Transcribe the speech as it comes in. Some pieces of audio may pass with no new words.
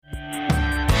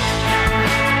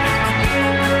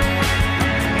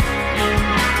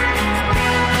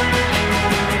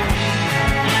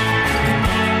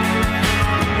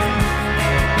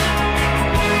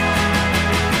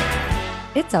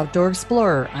That's Outdoor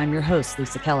Explorer. I'm your host,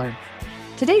 Lisa Keller.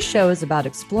 Today's show is about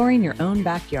exploring your own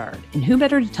backyard, and who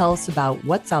better to tell us about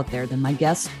what's out there than my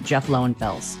guest, Jeff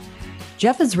Lowenfels.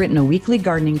 Jeff has written a weekly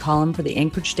gardening column for the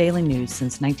Anchorage Daily News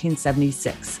since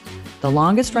 1976, the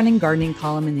longest-running gardening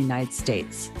column in the United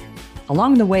States.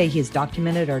 Along the way, he has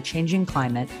documented our changing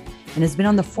climate and has been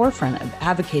on the forefront of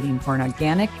advocating for an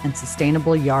organic and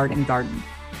sustainable yard and garden.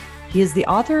 He is the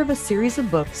author of a series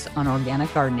of books on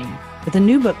organic gardening, with a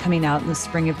new book coming out in the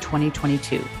spring of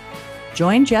 2022.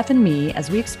 Join Jeff and me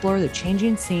as we explore the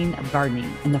changing scene of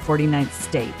gardening in the 49th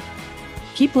state.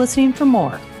 Keep listening for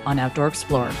more on Outdoor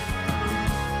Explorer.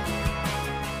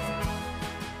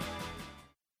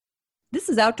 This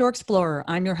is Outdoor Explorer.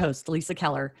 I'm your host, Lisa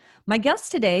Keller. My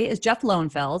guest today is Jeff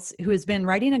Lowenfels, who has been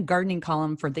writing a gardening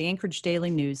column for the Anchorage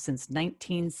Daily News since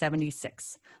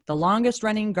 1976, the longest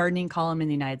running gardening column in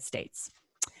the United States.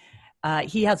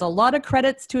 He has a lot of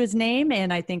credits to his name,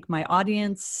 and I think our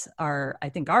audience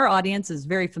is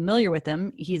very familiar with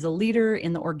him. He's a leader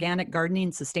in the organic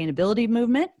gardening sustainability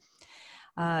movement.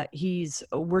 He's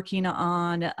working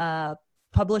on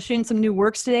publishing some new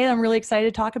works today that I'm really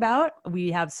excited to talk about.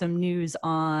 We have some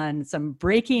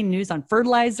breaking news on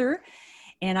fertilizer,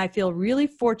 and I feel really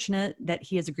fortunate that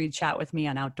he has agreed to chat with me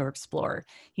on Outdoor Explorer.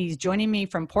 He's joining me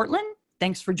from Portland.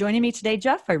 Thanks for joining me today,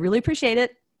 Jeff. I really appreciate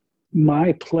it.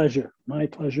 My pleasure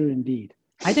indeed.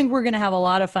 I think we're going to have a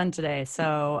lot of fun today.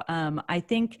 So I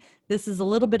think this is a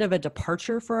little bit of a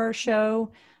departure for our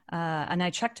show. And I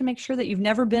checked to make sure that you've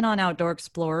never been on Outdoor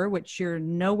Explorer, which you're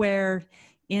nowhere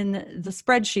in the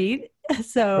spreadsheet.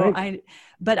 So right.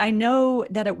 But I know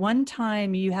that at one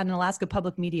time you had an Alaska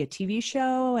Public Media TV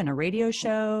show and a radio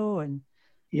show. And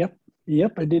Yep.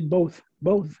 I did both.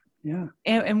 Yeah.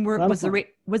 And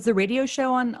was the radio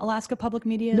show on Alaska Public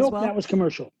Media as well? Nope, that was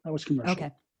commercial.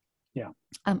 Okay. Yeah.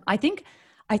 I think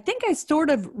I sort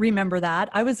of remember that.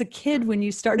 I was a kid when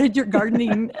you started your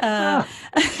gardening.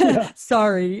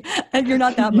 Sorry, you're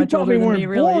not that much older than me, really. You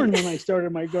probably weren't born when I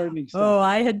started my gardening stuff. Oh,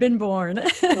 I had been born.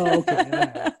 Oh,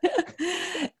 okay.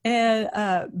 And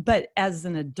but as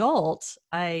an adult,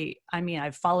 I mean,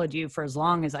 I've followed you for as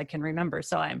long as I can remember.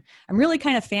 So I'm really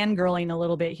kind of fangirling a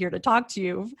little bit here to talk to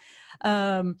you.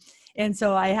 And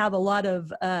so I have a lot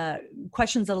of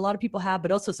questions that a lot of people have,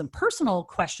 but also some personal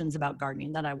questions about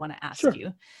gardening that I want to ask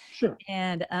you. Sure.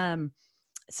 And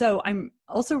so I'm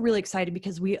also really excited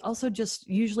because we also just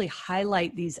usually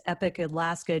highlight these epic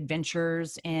Alaska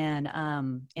adventures and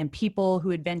people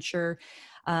who adventure.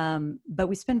 But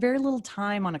we spend very little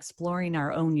time on exploring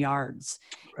our own yards.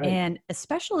 Right. And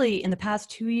especially in the past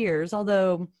 2 years,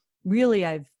 although really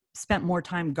I've spent more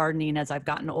time gardening as I've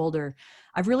gotten older,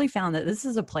 I've really found that this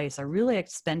is a place I really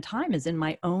spend time is in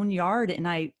my own yard,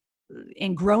 and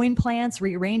in growing plants,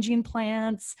 rearranging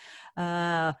plants,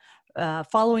 following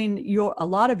a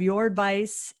lot of your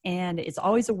advice. And it's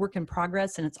always a work in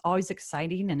progress, and it's always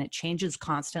exciting, and it changes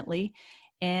constantly.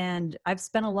 And I've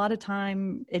spent a lot of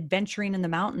time adventuring in the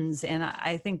mountains, and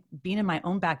I think being in my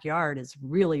own backyard has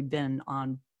really been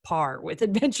on par with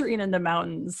adventuring in the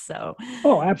mountains. So,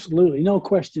 oh, absolutely, no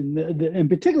question. And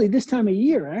particularly this time of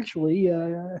year, actually,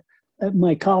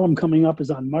 my column coming up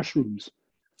is on mushrooms.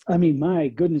 I mean, my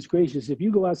goodness gracious, if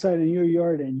you go outside in your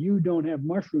yard and you don't have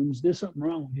mushrooms, there's something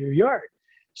wrong with your yard.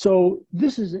 So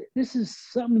this is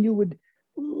something you would.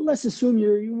 Let's assume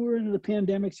you were in a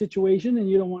pandemic situation and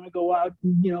you don't want to go out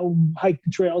and, hike the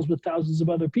trails with thousands of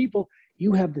other people.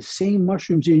 You have the same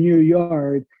mushrooms in your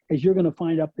yard as you're going to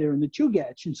find up there in the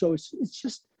Chugach. And so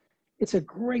it's a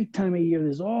great time of year.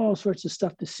 There's all sorts of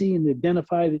stuff to see and to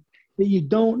identify that you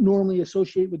don't normally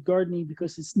associate with gardening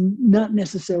because it's not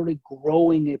necessarily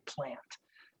growing a plant,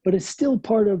 but it's still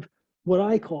part of what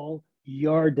I call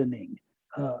yardening,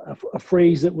 a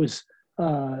phrase that was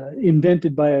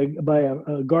invented by a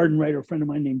garden writer friend of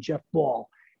mine named Jeff Ball.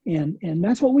 And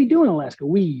that's what we do in Alaska.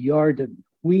 We yarden.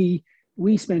 We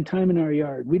spend time in our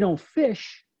yard. We don't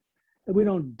fish. We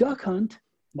don't duck hunt,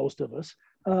 most of us,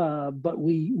 but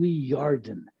we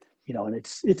yarden, and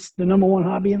it's the number one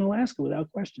hobby in Alaska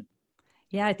without question.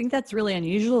 Yeah, I think that's really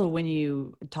unusual when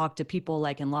you talk to people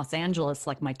like in Los Angeles.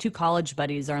 Like my two college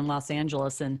buddies are in Los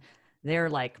Angeles, and they're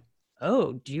like,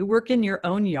 oh, do you work in your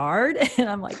own yard? And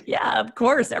I'm like, yeah, of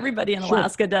course. Everybody in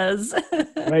Alaska does.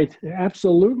 Right.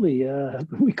 Absolutely.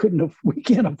 We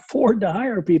can't afford to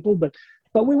hire people, but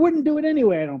we wouldn't do it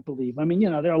anyway, I don't believe. I mean,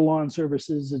 there are lawn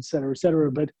services, et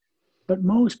cetera, but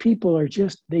most people are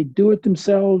they do it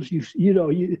themselves. You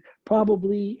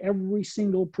probably every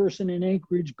single person in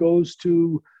Anchorage goes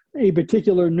to a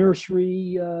particular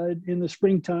nursery in the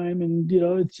springtime, and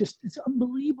it's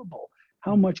unbelievable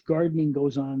how much gardening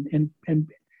goes on, and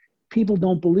people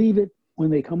don't believe it when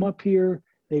they come up here.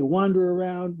 They wander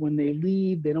around. When they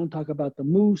leave, they don't talk about the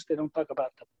moose. They don't talk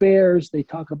about the bears. They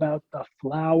talk about the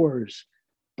flowers.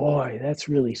 Boy, that's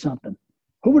really something.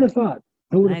 Who would have thought?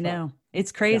 Who would I have thought? know.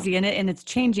 It's Yeah. crazy. And it's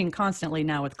changing constantly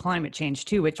now with climate change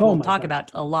too, which Oh we'll my talk gosh.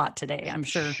 about a lot today, I'm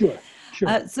sure. Sure.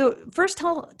 Sure. So first,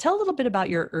 tell a little bit about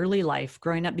your early life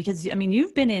growing up, because I mean,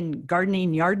 you've been in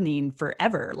gardening, yarding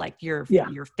forever. Like Yeah.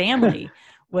 your family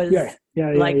was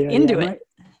into it.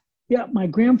 My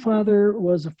grandfather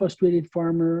was a frustrated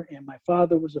farmer, and my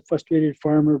father was a frustrated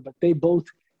farmer, but they both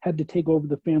had to take over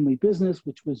the family business,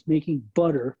 which was making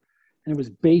butter, and it was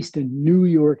based in New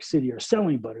York City, or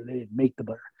selling butter. They didn't make the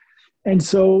butter. And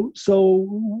so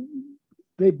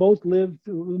they both lived,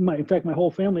 in fact, my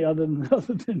whole family, other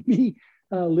than me,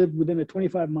 lived within a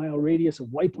 25-mile radius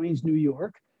of White Plains, New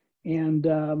York. And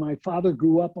my father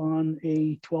grew up on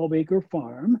a 12-acre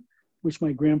farm, which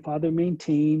my grandfather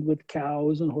maintained with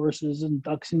cows and horses and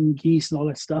ducks and geese and all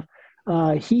that stuff.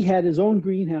 He had his own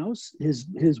greenhouse.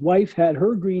 His wife had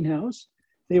her greenhouse.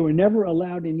 They were never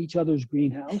allowed in each other's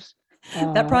greenhouse.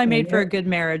 That probably made for a good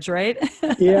marriage, right?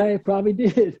 Yeah, it probably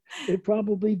did. It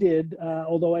probably did.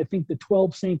 Although I think the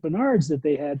 12 St. Bernards that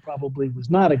they had probably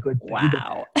was not a good thing.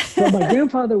 Wow. But my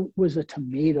grandfather was a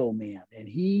tomato man, and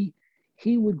he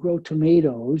would grow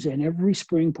tomatoes, and every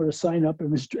spring put a sign up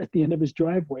at the end of his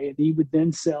driveway, and he would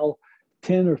then sell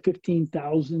 10 or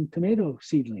 15,000 tomato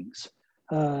seedlings.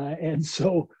 And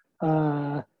so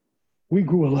we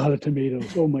grew a lot of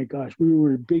tomatoes. Oh my gosh, we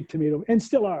were big tomato, and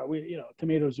still are.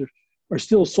 Tomatoes are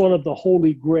still sort of the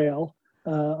holy grail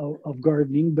of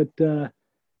gardening. But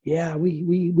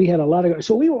we had a lot of.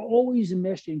 So we were always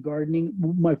enmeshed in gardening.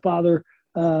 My father,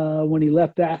 when he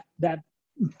left that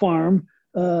farm,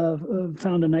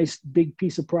 found a nice big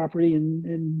piece of property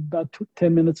in about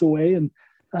 10 minutes away, and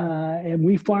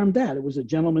we farmed that. It was a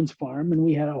gentleman's farm, and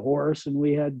we had a horse, and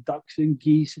we had ducks and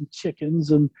geese and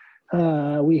chickens, and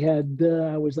we had,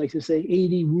 I always like to say,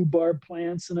 80 rhubarb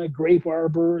plants and a grape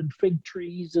arbor and fig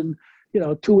trees, and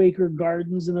 2-acre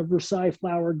gardens and a Versailles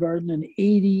flower garden, and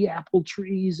 80 apple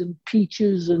trees and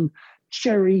peaches and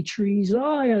cherry trees,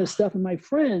 all that kind of stuff. And my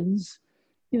friends,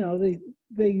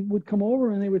 they would come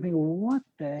over and they would think, what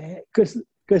the heck?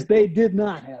 Because they did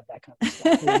not have that kind of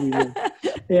stuff.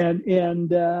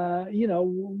 and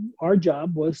our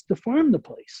job was to farm the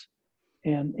place.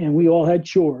 And we all had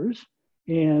chores.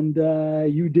 And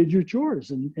you did your chores,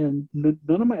 and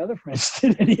none of my other friends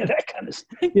did any of that kind of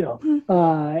stuff,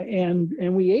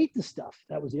 and we ate the stuff.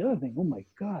 That was the other thing. Oh my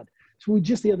God. So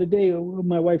just the other day,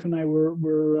 my wife and I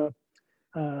were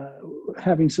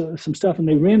having some stuff, and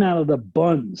they ran out of the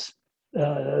buns.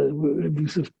 It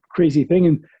was a crazy thing.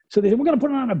 And so they said, we're going to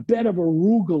put it on a bed of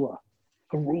arugula,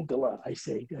 I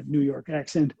say, New York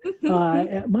accent.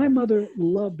 My mother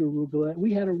loved arugula.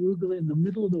 We had arugula in the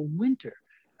middle of the winter.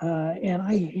 And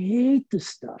I hate the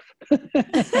stuff.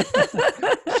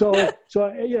 so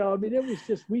it was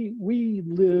just, we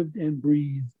lived and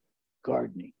breathed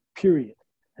gardening, period.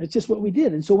 That's just what we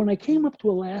did. And so when I came up to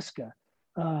Alaska,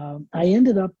 I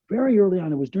ended up very early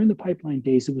on. It was during the pipeline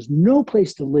days. There was no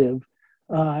place to live.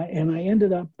 And I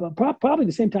ended up probably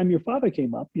the same time your father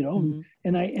came up,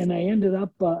 and I ended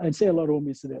up and say hello to him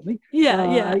incidentally.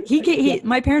 Yeah.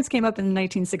 My parents came up in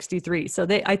 1963, so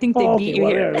I think they beat you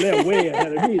here. They're way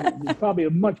ahead of me. They're probably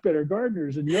much better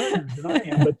gardeners and gardeners than I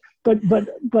am. But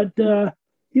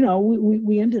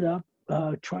we ended up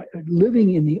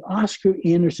living in the Oscar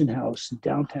Anderson house in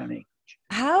downtown Anchorage.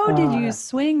 How did you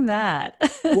swing that?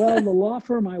 Well, the law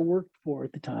firm I worked for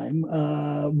at the time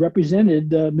represented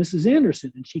Mrs.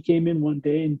 Anderson, and she came in one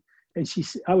day, and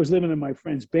I was living in my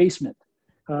friend's basement.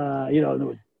 There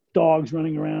were dogs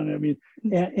running around. I mean,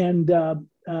 and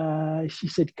she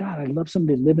said, "God, I'd love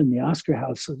somebody to live in the Oscar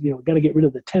house. So, got to get rid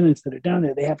of the tenants that are down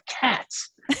there. They have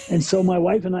cats." And so my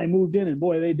wife and I moved in, and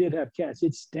boy, they did have cats.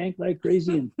 It stank like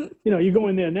crazy, and you go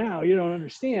in there now, you don't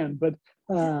understand, but.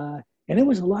 And it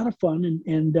was a lot of fun.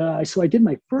 And so I did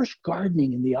my first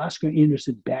gardening in the Oscar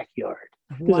Anderson backyard.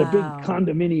 There's a big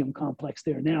condominium complex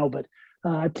there now, but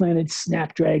I planted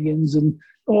snapdragons and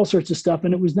all sorts of stuff.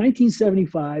 And it was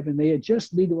 1975, and they had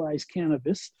just legalized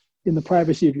cannabis in the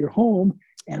privacy of your home.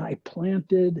 And I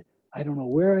planted, I don't know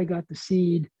where I got the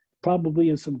seed, probably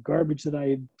in some garbage that I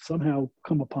had somehow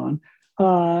come upon.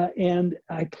 And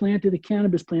I planted a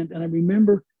cannabis plant. And I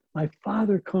remember my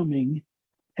father coming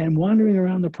and wandering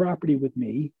around the property with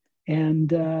me,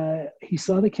 and he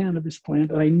saw the cannabis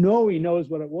plant, and I know he knows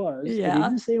what it was. Yeah. He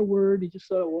didn't say a word. He just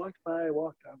sort of walked by,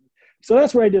 walked on. So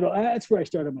that's where that's where I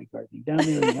started my gardening, down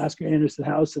there in the Oscar Anderson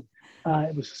house. And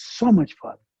it was so much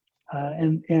fun.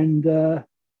 And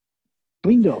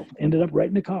bingo, ended up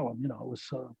writing a column. It was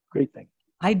a great thing.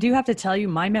 I do have to tell you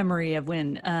my memory of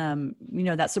when,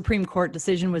 that Supreme Court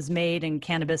decision was made and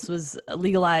cannabis was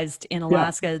legalized in Yeah.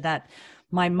 Alaska, that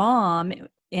my mom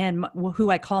and who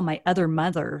I call my other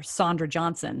mother, Sandra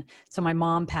Johnson. So my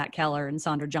mom, Pat Keller, and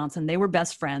Sandra Johnson, they were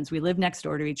best friends. We lived next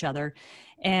door to each other,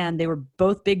 and they were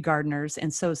both big gardeners.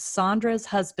 And so Sandra's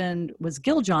husband was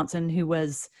Gil Johnson, who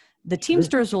was the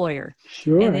Teamsters lawyer.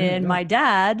 Sure. And then my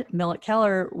dad, Millet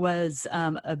Keller, was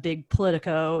a big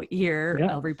Politico here,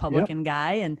 Yeah. a Republican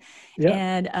guy. And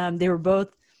Yeah. they were both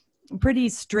pretty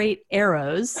straight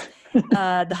arrows,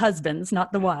 the husbands,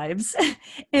 not the wives.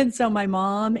 And so my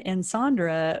mom and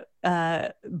Sandra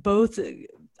both,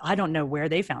 I don't know where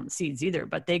they found the seeds either,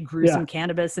 but they grew some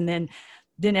cannabis. And then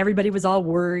everybody was all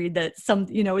worried that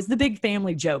it was the big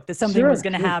family joke that something was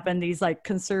going to happen. These like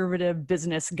conservative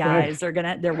business guys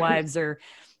their wives are,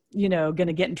 going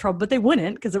to get in trouble, but they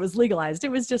wouldn't because it was legalized. It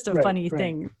was just a funny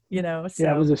thing, So.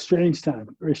 Yeah, it was a strange time.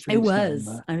 Very strange. It was.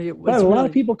 Time. I mean, it was but a lot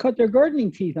of people cut their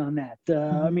gardening teeth on that.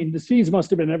 I mean, the seeds must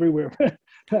have been everywhere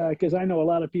because I know a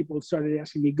lot of people started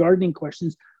asking me gardening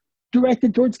questions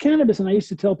directed towards cannabis. And I used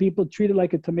to tell people, treat it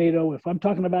like a tomato. If I'm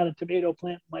talking about a tomato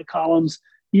plant in my columns,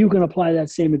 you can apply that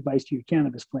same advice to your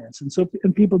cannabis plants.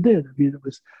 And people did. I mean, it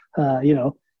was,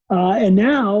 and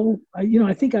now,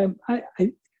 I think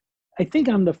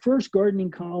I'm the first gardening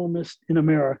columnist in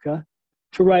America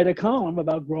to write a column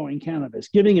about growing cannabis,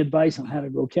 giving advice on how to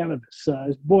grow cannabis.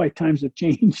 Boy, times have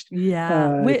changed.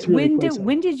 Yeah.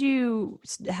 When did you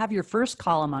have your first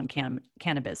column on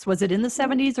cannabis? Was it in the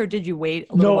 70s or did you wait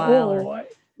a little while?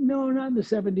 No, not in the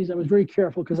 70s. I was very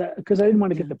careful because I didn't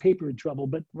want to get the paper in trouble.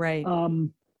 But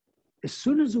as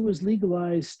soon as it was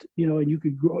legalized, and you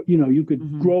could grow,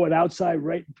 grow it outside,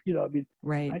 right?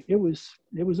 It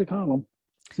was a column.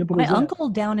 Simple My as that. uncle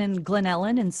down in Glen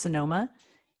Ellen in Sonoma,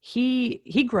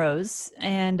 he grows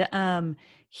and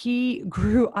he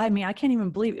grew. I mean, I can't even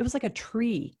believe it was like a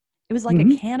tree. It was like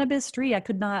a cannabis tree.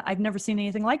 I've never seen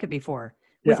anything like it before.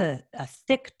 With a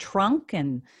thick trunk,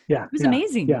 and it was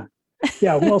amazing.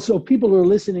 Yeah. Well, so people are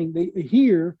listening.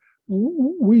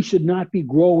 We should not be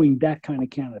growing that kind of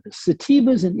cannabis.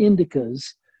 Sativas and indicas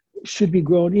should be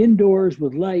grown indoors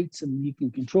with lights, and you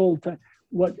can control time.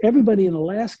 What everybody in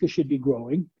Alaska should be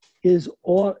growing is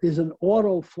an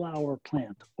autoflower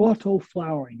plant.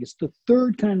 Autoflowering. It's the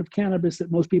third kind of cannabis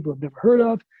that most people have never heard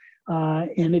of,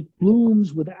 and it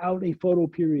blooms without a photo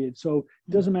period. So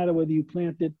it doesn't matter whether you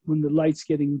plant it when the light's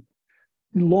getting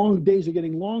long, days are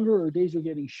getting longer or days are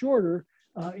getting shorter.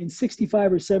 In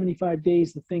 65 or 75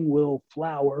 days, the thing will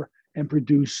flower and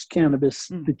produce cannabis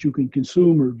that you can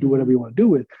consume or do whatever you want to do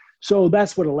with. So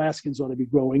that's what Alaskans ought to be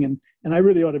growing. And I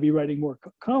really ought to be writing more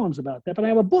columns about that. But I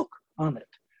have a book on it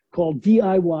called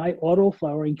DIY Auto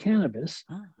Flowering Cannabis.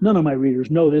 None of my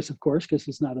readers know this, of course, because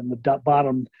it's not in the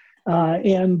bottom.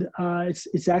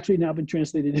 It's actually now been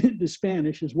translated into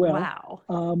Spanish as well. Wow.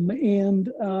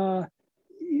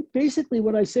 Basically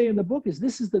what I say in the book is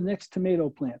this is the next tomato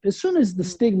plant. As soon as the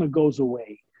stigma goes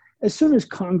away, as soon as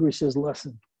Congress says,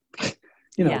 listen,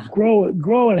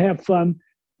 grow and have fun,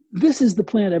 this is the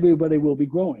plant everybody will be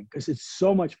growing because it's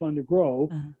so much fun to grow.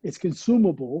 It's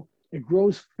consumable. It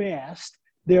grows fast.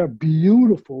 They're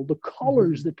beautiful. The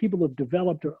colors that people have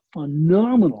developed are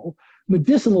phenomenal.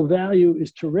 Medicinal value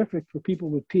is terrific for people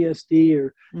with PSD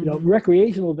or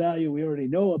recreational value we already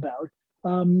know about.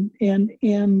 And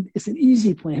it's an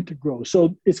easy plant to grow.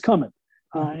 So it's coming.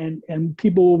 And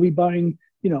people will be buying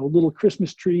little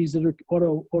Christmas trees that are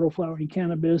auto flowering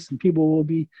cannabis, and people will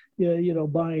be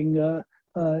buying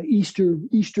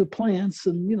Easter plants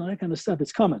and that kind of stuff.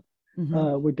 It's coming.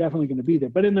 We're definitely going to be there.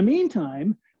 But in the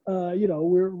meantime,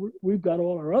 we've got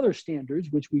all our other standards,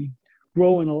 which we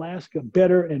grow in Alaska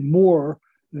better and more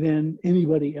than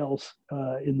anybody else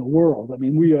in the world. I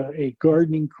mean, we are a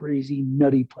gardening crazy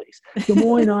nutty place. Des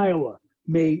Moines, Iowa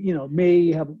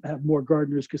may have more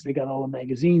gardeners because they got all the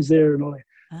magazines there and all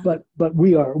that. But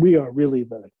we are really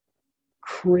the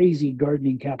crazy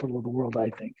gardening capital of the world, I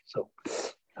think. So,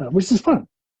 which is fun.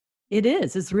 It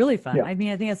is. It's really fun. Yeah. I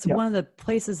mean, I think it's one of the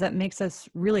places that makes us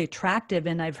really attractive.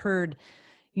 And I've heard,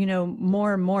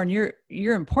 more and more, and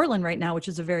you're in Portland right now, which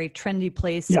is a very trendy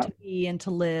place to be and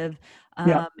to live.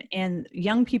 And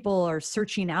young people are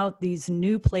searching out these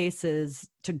new places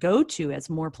to go to as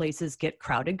more places get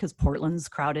crowded, because Portland's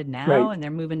crowded now, and they're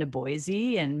moving to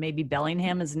Boise, and maybe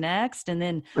Bellingham is next. And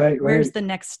then where's the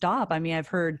next stop? I mean, I've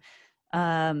heard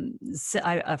a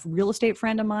real estate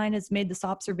friend of mine has made this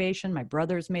observation. My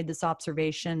brother's made this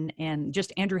observation, and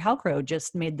just Andrew Halcrow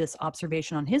just made this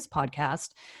observation on his podcast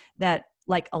that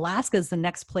like Alaska is the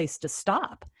next place to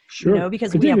stop. Sure.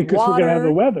 Because we have water. We're gonna have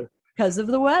the weather. Because of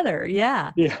the weather.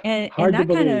 Yeah. Yeah. And that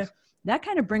kind of, That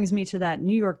kind of brings me to that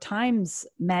New York Times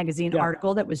Magazine Yeah,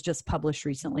 article that was just published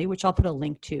recently, which I'll put a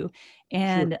link to. sure.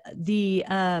 And the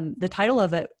title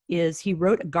of it is, he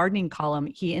wrote a gardening column.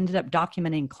 He ended up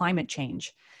documenting climate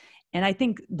change. And I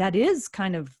think that is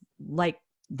kind of like,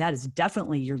 that is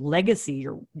definitely your legacy,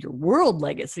 your world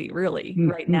legacy, really,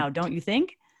 right Mhm. now, don't you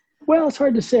think? Well, it's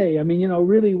hard to say. I mean,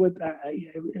 really,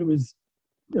 it was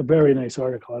a very nice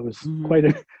article. I was Hmm. It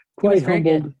was quite very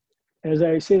humbled. good. As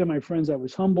I say to my friends, I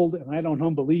was humbled, and I don't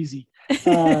humble easy.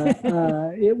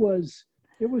 It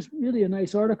was really a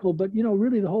nice article, but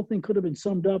really the whole thing could have been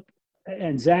summed up.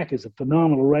 And Zach is a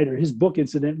phenomenal writer. His book,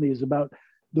 incidentally, is about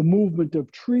the movement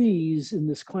of trees in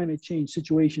this climate change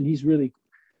situation. He's really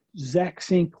Zach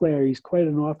St. Clair. He's quite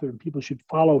an author, and people should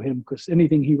follow him because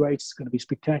anything he writes is going to be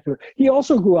spectacular. He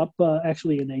also grew up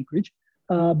actually in Anchorage,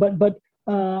 but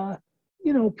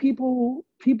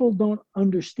people don't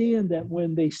understand that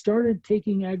when they started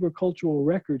taking agricultural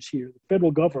records here, the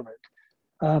federal government,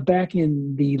 back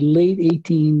in the late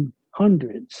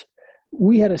 1800s,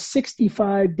 we had a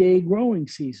 65-day growing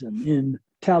season in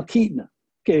Talkeetna.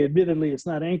 Okay, admittedly, it's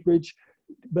not Anchorage,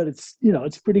 but it's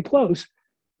pretty close.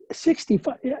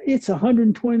 65, it's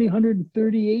 120,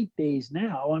 138 days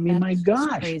now. I mean, my That's just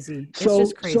gosh. crazy. It's so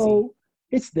just crazy. so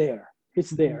it's there,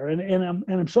 Hmm. and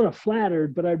I'm sort of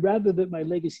flattered, but I'd rather that my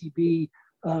legacy be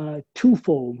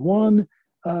twofold, one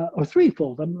or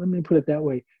threefold. Let me put it that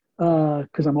way,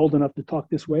 because I'm old enough to talk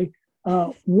this way.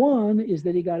 One is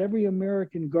that he got every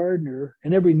American gardener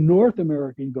and every North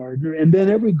American gardener and then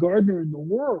every gardener in the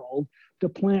world to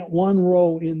plant one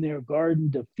row in their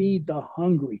garden to feed the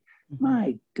hungry. Hmm.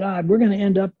 My God, we're going to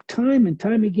end up time and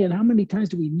time again. How many times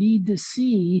do we need to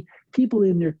see people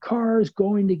in their cars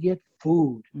going to get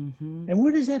food? Hmm. And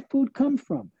where does that food come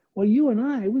from? Well, you and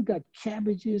I, we've got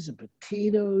cabbages and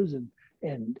potatoes and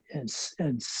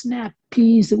snap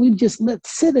peas that we've just let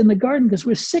sit in the garden because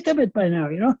we're sick of it by now.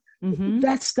 Hmm.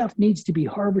 That stuff needs to be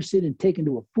harvested and taken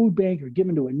to a food bank or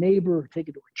given to a neighbor or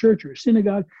taken to a church or a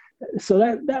synagogue. So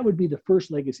that would be the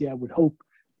first legacy I would hope.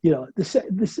 This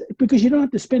because you don't have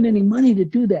to spend any money to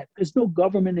do that. There's no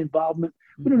government involvement.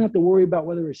 We don't have to worry about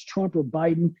whether it's Trump or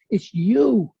Biden. It's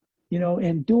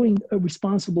and doing a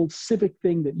responsible civic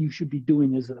thing that you should be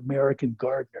doing as an American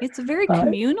gardener. It's a very Uh,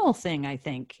 communal thing, I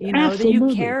think, that you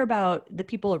Absolutely. care about the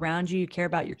people around you, you care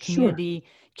about your Sure. community,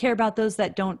 care about those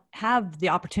that don't have the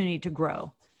opportunity to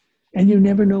grow. And you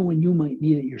never know when you might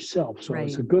need it yourself. So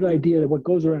it's Right. a good idea that what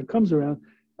goes around comes around.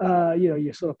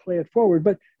 You sort of play it forward.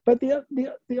 But the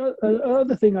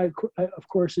other thing, of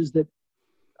course, is that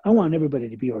I want everybody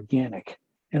to be organic.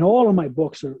 And all of my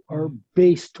books are Mhm.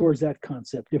 based towards that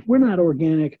concept. If we're not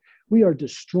organic, we are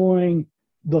destroying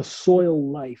the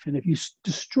soil life. And if you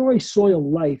destroy soil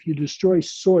life, you destroy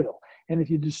soil. And if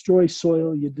you destroy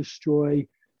soil, you destroy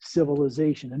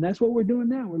civilization. And that's what we're doing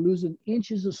now. We're losing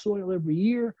inches of soil every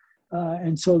year.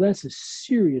 And so that's a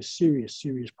serious, serious,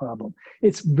 serious problem.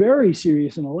 It's very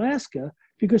serious in Alaska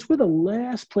because we're the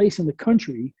last place in the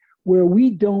country where we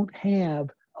don't have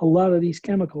a lot of these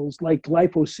chemicals like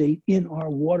glyphosate in our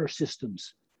water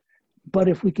systems. But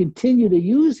if we continue to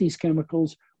use these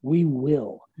chemicals, we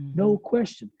will, Mhm. no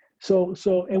question.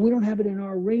 And we don't have it in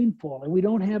our rainfall, and we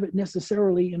don't have it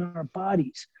necessarily in our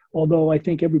bodies. Although I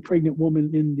think every pregnant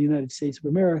woman in the United States of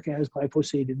America has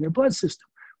glyphosate in their blood system,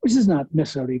 which is not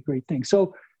necessarily a great thing.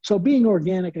 So being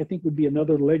organic, I think, would be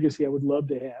another legacy I would love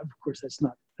to have. Of course, that's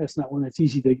not one that's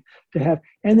easy to have.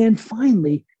 And then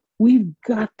finally, we've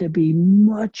got to be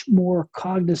much more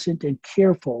cognizant and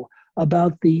careful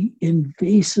about the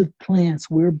invasive plants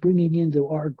we're bringing into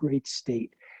our great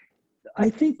state. I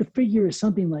think the figure is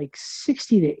something like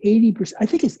 60 to 80%. I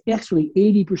think it's actually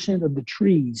 80% of the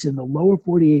trees in the lower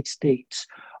 48 states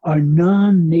are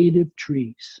non-native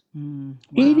trees. Wow.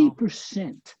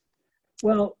 80%.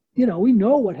 Well, we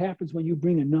know what happens when you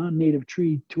bring a non-native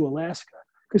tree to Alaska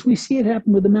because we see it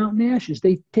happen with the mountain ashes.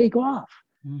 They take off.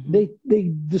 Hmm.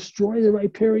 They destroy the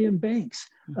riparian banks.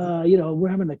 Hmm. We're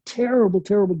having a terrible,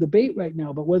 terrible debate right now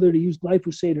about whether to use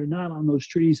glyphosate or not on those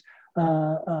trees.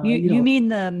 You mean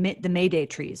the Mayday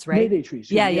trees, right? Mayday trees.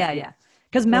 Yeah, Yeah, yeah, yeah, yeah. yeah.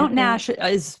 Because And uh,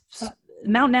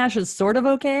 Mountain Ash is sort of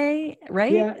okay,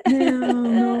 right? yeah,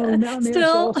 no, mountain ash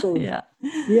Still, also. yeah.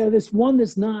 Yeah, there's one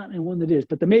that's not and one that is.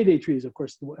 But the Mayday trees, of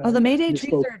course, Oh, the Mayday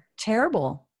trees misspoke. are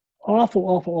terrible. Awful,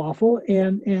 awful, awful.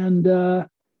 And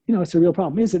it's a real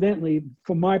problem. Incidentally,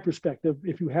 from my perspective,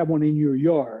 if you have one in your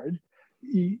yard,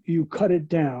 you cut it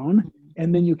down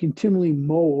and then you continually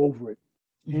mow over it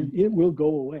Hmm. and it will go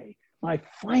away. My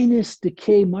finest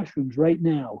decay mushrooms right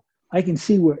now, I can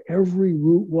see where every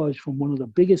root was from one of the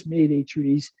biggest Mayday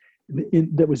trees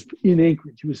that was in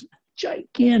Anchorage. It was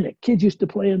gigantic. Kids used to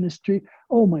play in this tree.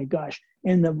 Oh my gosh.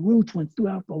 And the roots went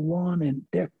throughout the lawn, and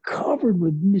they're covered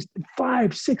with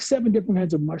 5, 6, 7 different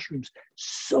kinds of mushrooms.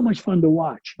 So much fun to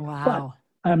watch. Wow.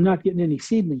 But I'm not getting any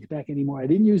seedlings back anymore. I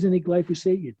didn't use any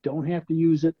glyphosate. You don't have to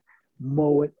use it.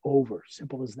 Mow it over.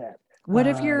 Simple as that. What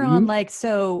if you're on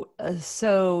so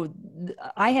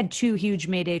I had 2 huge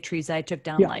Mayday trees I took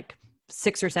down like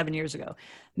 6 or 7 years ago,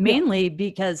 mainly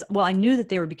because, well, I knew that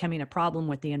they were becoming a problem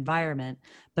with the environment,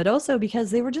 but also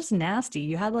because they were just nasty.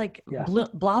 You had like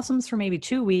blossoms for maybe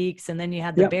 2 weeks, and then you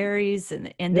had the berries,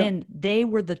 and then they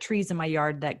were the trees in my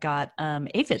yard that got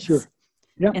aphids. Sure.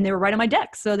 Yeah. And they were right on my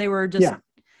deck. So they were just,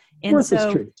 and worthless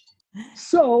so, tree.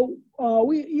 So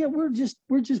we're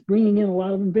just bringing in a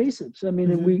lot of invasives. I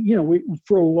mean, and we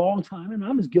for a long time, and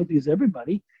I'm as guilty as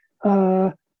everybody.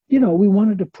 We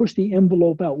wanted to push the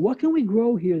envelope out. What can we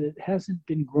grow here that hasn't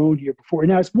been grown here before?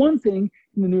 Now, it's one thing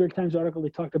in the New York Times article they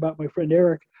talked about my friend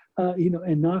Eric,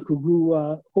 and Knock, who grew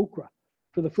okra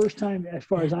for the first time, as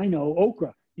far as I know,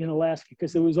 okra in Alaska,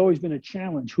 because there was always been a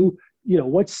challenge.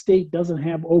 What state doesn't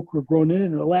have okra grown in it?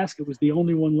 And Alaska was the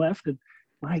only one left, and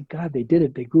my God, they did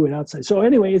it. They grew it outside. So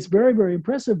anyway, it's very, very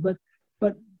impressive, but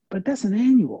that's an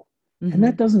annual, and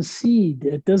that doesn't seed.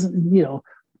 It doesn't,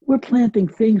 we're planting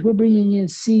things. We're bringing in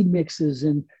seed mixes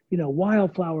and,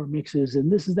 wildflower mixes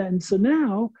and this and that. And so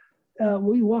now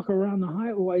we walk around the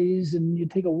highways, and you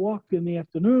take a walk in the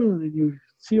afternoon, and you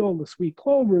see all the sweet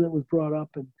clover that was brought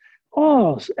up, and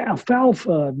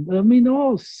alfalfa. I mean,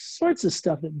 all sorts of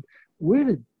stuff. And where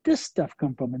did this stuff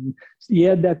come from? And you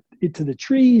add that to the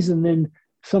trees, and then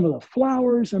some of the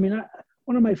flowers. I mean,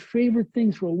 one of my favorite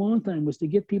things for a long time was to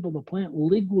get people to plant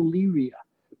Liguleria.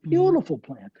 Beautiful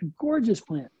plant, a gorgeous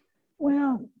plant.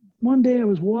 Well, one day I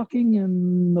was walking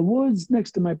in the woods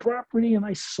next to my property, and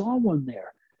I saw one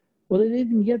there. Well, it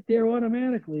didn't get there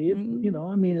automatically.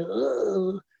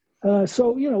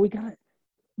 So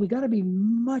we got to be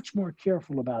much more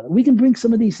careful about it. We can bring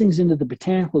some of these things into the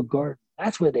botanical garden.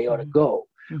 That's where they ought to go,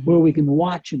 where we can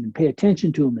watch them and pay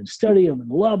attention to them and study them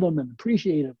and love them and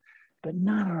appreciate them, but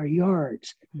not our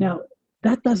yards. Now,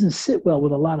 that doesn't sit well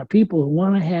with a lot of people who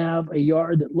want to have a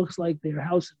yard that looks like their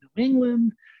house in New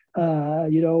England,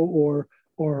 or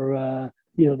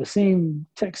the same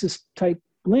Texas type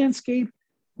landscape.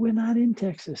 We're not in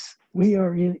Texas. We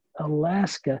are in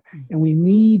Alaska, and we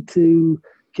need to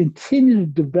continue to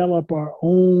develop our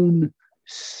own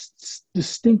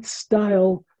distinct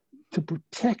style to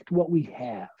protect what we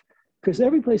have, because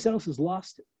every place else has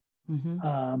lost it.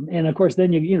 And of course,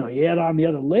 then you add on the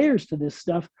other layers to this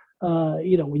stuff.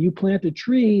 When you plant a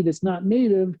tree that's not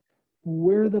native,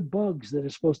 where are the bugs that are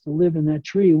supposed to live in that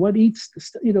tree? What eats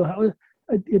how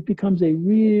it becomes a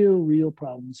real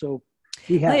problem. So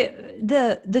we have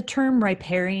the term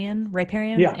riparian.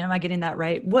 Yeah. Am I getting that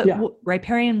right? What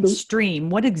riparian stream?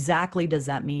 What exactly does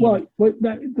that mean? Well,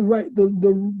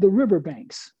 the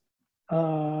riverbanks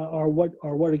are what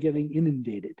are getting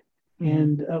inundated,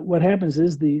 and what happens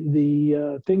is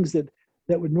the things that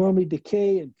would normally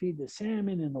decay and feed the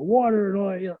salmon and the water and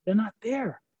all, they're not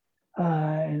there.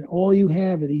 And all you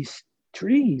have are these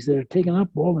trees that are taking up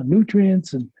all the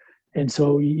nutrients, and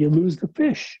so you lose the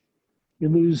fish. You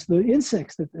lose the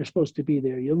insects that are supposed to be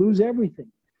there. You lose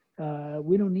everything.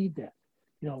 We don't need that.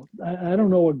 I don't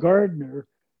know a gardener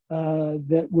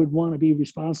that would want to be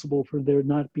responsible for there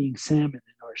not being salmon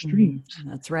in our streams.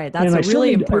 That's right. That's a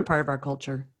really important part of our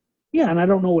culture. Yeah, and I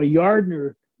don't know a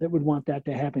gardener that would want that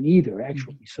to happen either,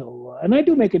 actually. So, and I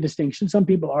do make a distinction. Some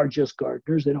people are just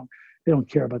gardeners; they don't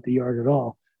care about the yard at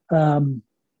all.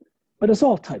 But it's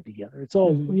all tied together. It's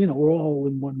all we're all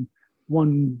in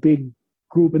one big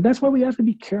group, and that's why we have to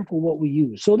be careful what we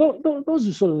use. So those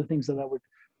are sort of the things that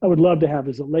I would love to have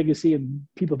as a legacy, and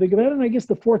people think about it. And I guess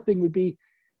the fourth thing would be,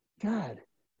 God,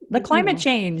 the climate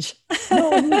change.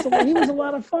 No, he was a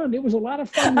lot of fun. It was a lot of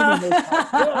fun.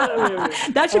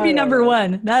 That should be number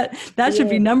one. That should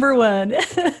be number one.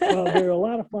 Well, they're a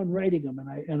lot of fun writing them,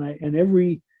 and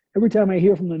every time I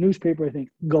hear from the newspaper, I think,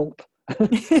 gulp.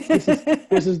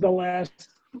 This is the last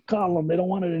column. They don't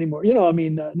want it anymore. No.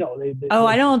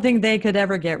 I don't think they could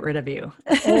ever get rid of you.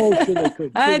 Oh, sure they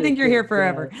could. I think you're here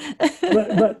forever.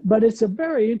 But it's a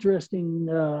very interesting,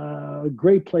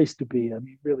 great place to be. I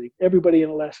mean, really, everybody in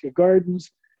Alaska gardeners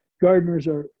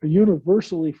are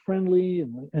universally friendly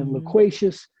and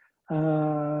loquacious.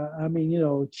 I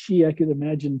could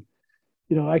imagine,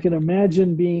 I can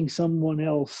imagine being someone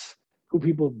else who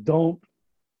people don't,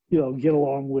 get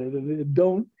along with and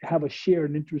don't have a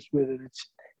shared interest with it.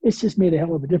 It's just made a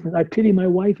hell of a difference. I pity my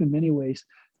wife in many ways.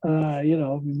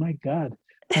 My God,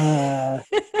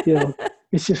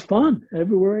 it's just fun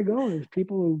everywhere I go. There's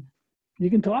people you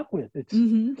can talk with. It's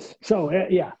Mm-hmm. so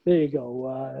yeah. There you go.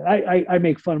 I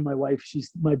make fun of my wife.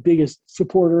 She's my biggest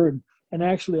supporter, and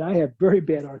actually I have very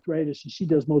bad arthritis, and she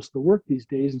does most of the work these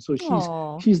days, and so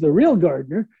Oh, she's the real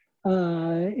gardener.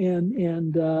 And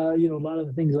you know, a lot of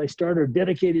the things I start are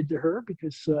dedicated to her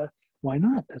because why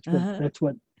not? That's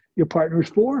what your partner's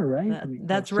for, right? I mean,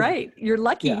 that's so right. You're yeah,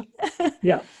 lucky.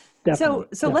 yeah, So, definitely,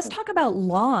 so let's definitely. talk about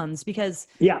lawns because,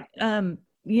 Yeah,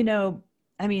 you know,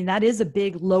 I mean, that is a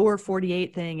big lower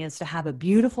 48 thing is to have a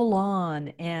beautiful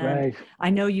lawn. And right, I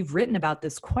know you've written about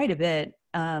this quite a bit.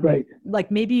 right,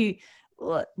 Like maybe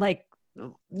like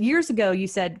years ago, you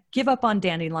said, give up on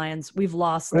dandelions. We've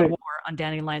lost the right. war on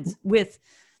dandelions with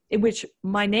in which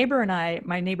my neighbor and I,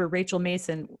 my neighbor Rachel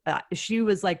Mason, she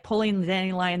was like pulling the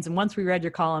dandelions. And once we read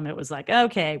your column, it was like,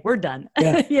 okay, we're done,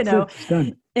 Yeah, you that's it. know, It's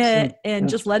done. It's done. and Yeah,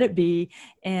 just let it be.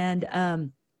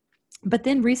 And but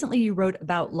then recently you wrote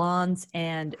about lawns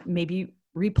and maybe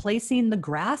replacing the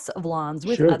grass of lawns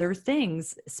with sure. other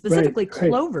things, Right, specifically right,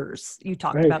 clovers. You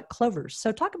talked right, about clovers.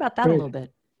 So talk about that a right. little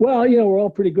bit. Well, you know, we're all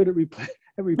pretty good at,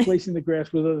 at replacing the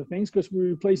grass with other things because we're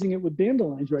replacing it with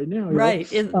dandelions right now. You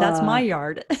Right. know, That's my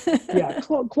yard. yeah,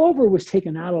 clover was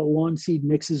taken out of lawn seed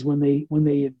mixes when they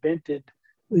invented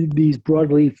these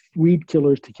broadleaf weed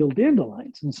killers to kill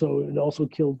dandelions, and so it also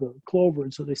killed the clover,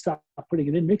 and so they stopped putting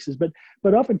it in mixes. But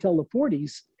up until the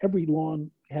 40s, every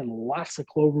lawn had lots of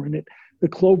clover in it. The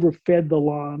clover fed the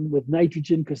lawn with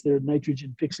nitrogen because they're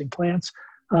nitrogen fixing plants.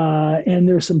 And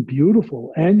there's some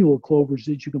beautiful annual clovers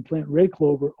that you can plant. Red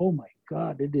clover, oh my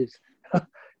God, it is.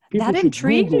 People That should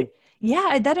intrigued. Google.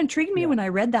 Yeah, that intrigued me Yeah, when I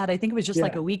read that. I think it was just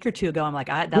like yeah. a week or two ago. I'm like,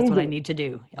 that's what I Google it. need to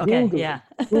do. Okay. Google it. Yeah.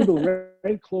 Google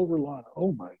red clover lawn.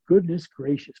 Oh my goodness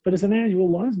gracious! But it's an annual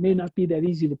lawn. It may not be that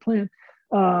easy to plant.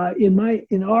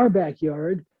 In our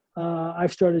backyard,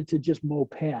 I've started to just mow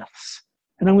paths,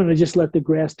 and I'm going to just let the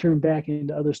grass turn back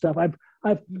into other stuff.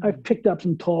 I've picked up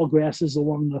some tall grasses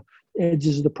along the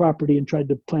edges of the property and tried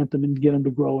to plant them and get them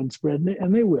to grow and spread,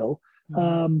 and they will. Mhm.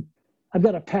 Um, I've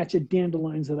got a patch of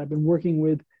dandelions that I've been working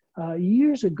with.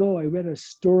 Years ago, I read a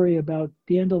story about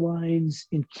dandelions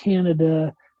in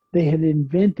Canada. They had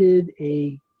invented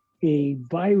a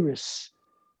virus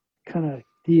kind of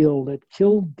deal that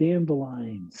killed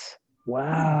dandelions.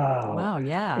 Wow. Wow.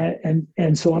 Yeah.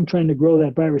 And so I'm trying to grow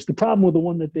that virus. The problem with the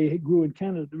one that they grew in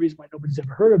Canada, the reason why nobody's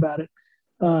ever heard about it,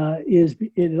 is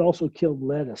it also killed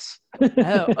lettuce.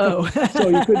 Oh, So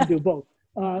you couldn't oh. do both.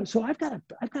 So I've got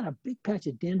a big patch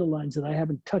of dandelions that I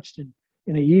haven't touched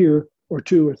in a year or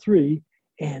two or three,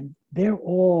 and they're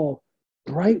all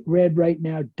bright red right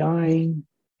now, dying.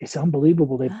 It's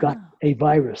unbelievable. They've got Oh. a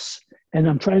virus, and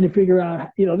I'm trying to figure out.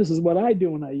 You know, this is what I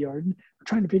do when I garden. I'm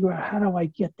trying to figure out how do I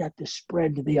get that to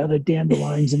spread to the other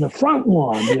dandelions in the front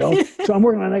lawn. You know, so I'm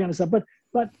working on that kind of stuff.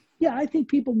 But yeah, I think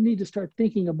people need to start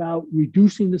thinking about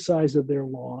reducing the size of their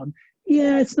lawn.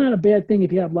 Yeah, it's not a bad thing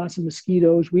if you have lots of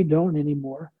mosquitoes. We don't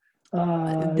anymore.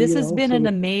 This You has know, been an so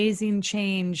amazing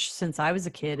change since I was a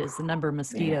kid is the number of man,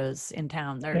 mosquitoes in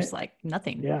town. eh, There's like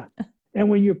nothing. yeah. And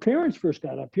when your parents first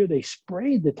got up here, they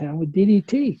sprayed the town with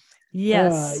DDT. Uh,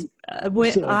 Yes.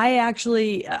 When so I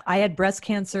actually I had breast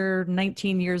cancer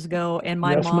 19 years ago and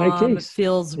my rest my mom case.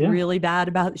 feels Yeah, really bad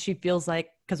about it. She feels like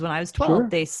because when I was 12, sure.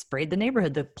 they sprayed the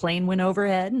neighborhood. The plane went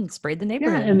overhead and sprayed the Yeah,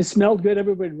 neighborhood. and it smelled good.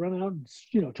 Everybody would run out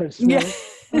and try to Yeah.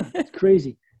 smell it. It's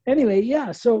crazy. Anyway,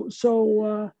 yeah.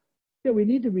 Yeah, we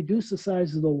need to reduce the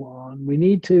size of the lawn. We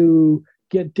need to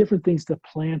get different things to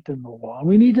plant in the lawn.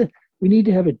 We need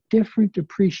to have a different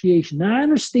appreciation. Now, I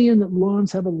understand that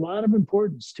lawns have a lot of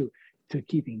importance to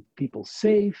keeping people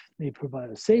safe. They provide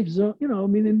a safe zone. You know, I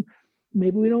mean, and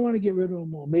maybe we don't want to get rid of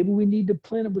them all. Maybe we need to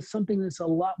plant it with something that's a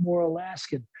lot more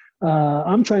Alaskan.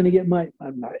 I'm trying to get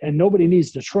and nobody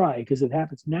needs to try because it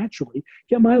happens naturally,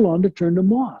 get my lawn to turn to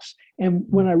moss. And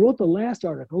when I wrote the last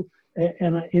article,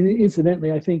 and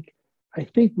incidentally, I think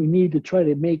we need to try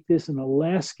to make this an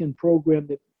Alaskan program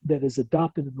that is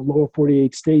adopted in the lower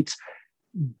 48 states.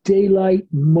 Daylight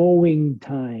mowing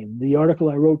time. The article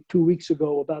I wrote 2 weeks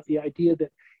ago about the idea that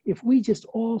if we just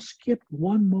all skipped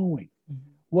one mowing,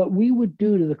 what we would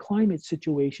do to the climate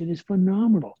situation is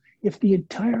phenomenal. If the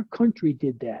entire country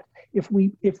did that, if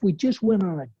we just went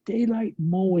on a daylight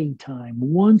mowing time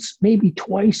once, maybe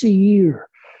twice a year,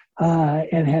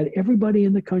 and had everybody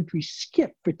in the country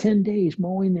skip for 10 days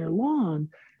mowing their lawn,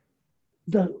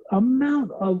 the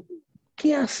amount of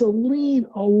gasoline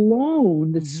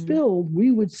alone that's spilled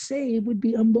we would save would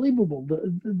be unbelievable.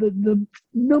 The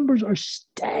numbers are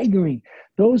staggering.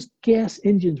 Those gas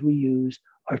engines we use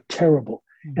are terrible.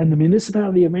 And the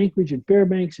municipality of Anchorage and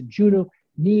Fairbanks and Juneau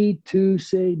need to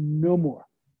say no more.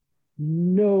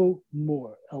 No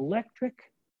more. Electric,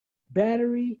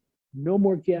 battery, no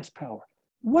more gas power.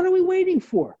 What are we waiting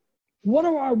for? What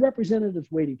are our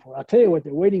representatives waiting for? I'll tell you what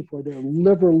they're waiting for. They're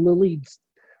liver-lilied,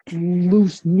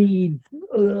 loose-kneed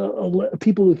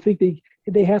people who think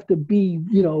they have to be,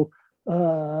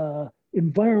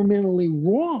 environmentally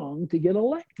wrong to get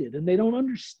elected, and they don't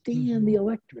understand the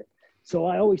electorate. So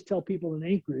I always tell people in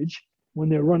Anchorage, when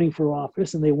they're running for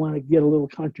office and they want to get a little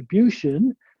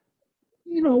contribution,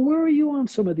 where are you on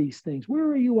some of these things? Where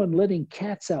are you on letting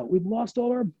cats out? We've lost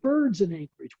all our birds in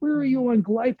Anchorage. Where are you on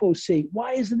glyphosate?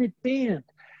 Why isn't it banned?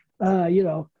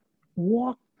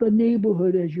 Walk the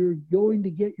neighborhood as you're going to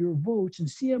get your votes and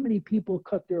see how many people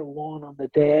cut their lawn on the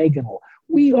diagonal.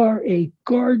 We are a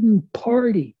garden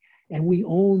party, and we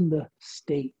own the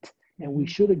state, and we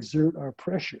should exert our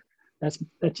pressure. That's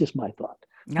just my thought.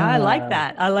 I like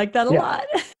that. I like that a lot.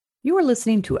 You are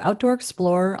listening to Outdoor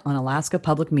Explorer on Alaska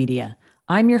Public Media.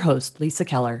 I'm your host, Lisa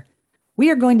Keller. We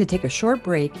are going to take a short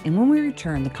break, and when we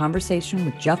return, the conversation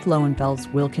with Jeff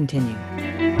Lowenfels will continue.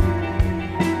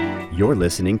 You're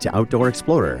listening to Outdoor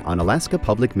Explorer on Alaska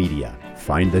Public Media.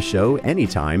 Find the show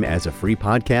anytime as a free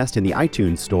podcast in the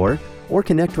iTunes Store, or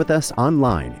connect with us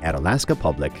online at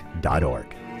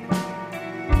alaskapublic.org.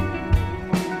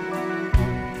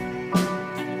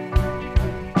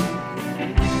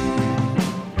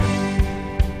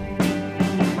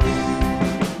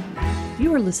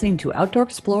 You are listening to Outdoor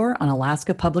Explorer on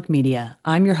Alaska Public Media.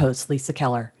 I'm your host, Lisa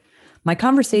Keller. My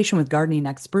conversation with gardening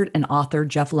expert and author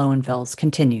Jeff Lowenfels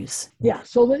continues. Yeah,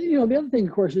 so the other thing,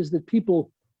 of course, is that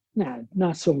people,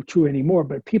 not so true anymore,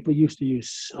 but people used to use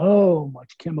so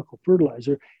much chemical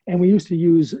fertilizer, and we used to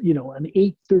use, an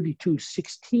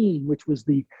 832-16, which was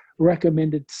the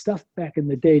recommended stuff back in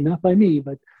the day, not by me,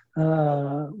 but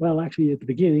actually at the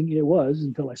beginning it was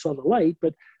until I saw the light,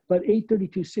 but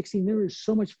 832-16, there is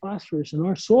so much phosphorus in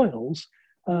our soils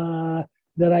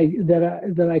that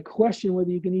I question whether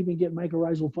you can even get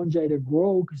mycorrhizal fungi to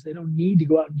grow, because they don't need to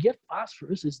go out and get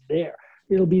phosphorus. It's there.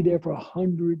 It'll be there for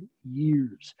 100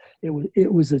 years.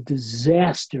 It was a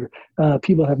disaster.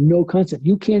 People have no concept.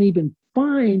 You can't even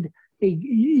find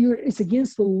it's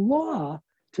against the law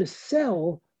to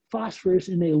sell phosphorus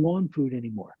in a lawn food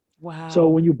anymore. Wow. So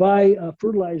when you buy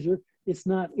fertilizer, it's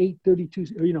not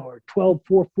 832, or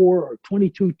 1244 or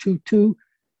 2222.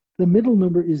 The middle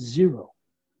number is 0.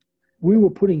 We were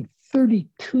putting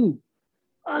 32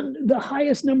 on the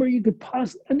highest number you could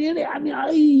possibly.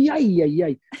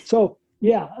 So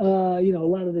a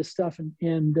lot of this stuff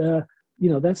and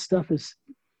that stuff is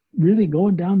really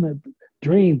going down the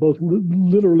drain, both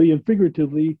literally and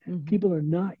figuratively. Mm-hmm. People are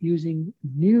not using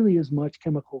nearly as much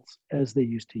chemicals as they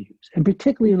used to use, and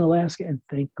particularly in Alaska. And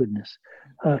thank goodness,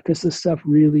 because this stuff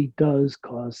really does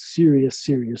cause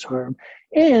serious harm.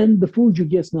 And the food you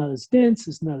get's not as dense,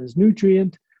 it's not as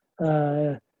nutrient.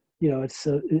 It's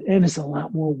a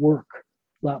lot more work.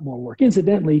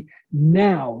 Incidentally,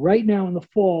 right now in the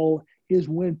fall is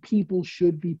when people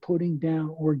should be putting down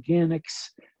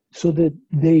organics so that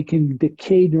they can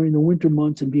decay during the winter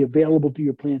months and be available to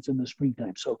your plants in the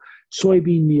springtime. So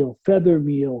soybean meal, feather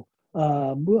meal,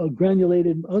 unsulfured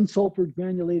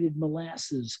granulated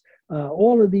molasses,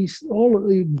 all of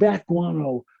the bat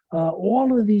guano,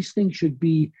 all of these things should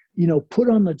be, put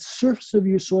on the surface of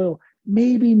your soil,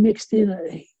 maybe mixed in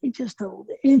just an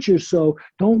inch or so.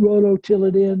 Don't rototill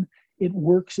it in. It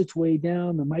works its way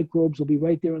down. The microbes will be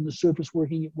right there on the surface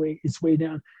working its way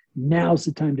down. Now's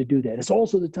the time to do that. It's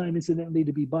also the time, incidentally,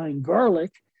 to be buying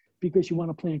garlic, because you want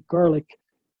to plant garlic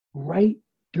right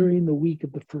during the week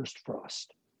of the first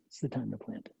frost. It's the time to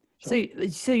plant it. So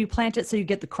you plant it so you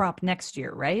get the crop next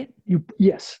year, right?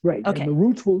 Yes, right. Okay. And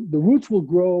the roots will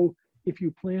grow if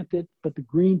you plant it, but the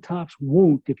green tops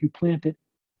won't if you plant it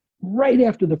right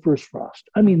after the first frost.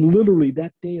 I mean, literally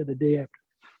that day or the day after.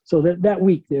 So that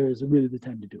week there is really the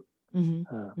time to do it.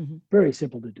 Mm-hmm. Very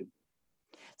simple to do.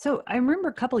 So I remember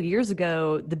a couple of years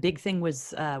ago, the big thing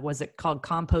was it called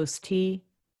compost tea?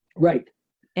 Right.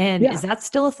 And is that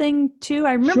still a thing too?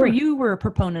 I remember you were a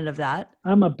proponent of that.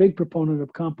 I'm a big proponent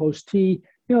of compost tea.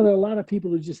 There are a lot of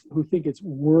people who think it's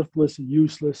worthless and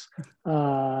useless.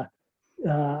 I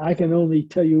can only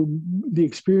tell you the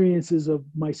experiences of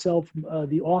myself,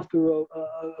 the author,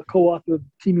 a co-author of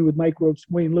Teaming with Microbes,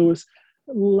 Wayne Lewis.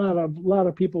 A lot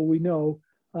of people we know,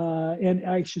 and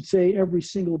I should say every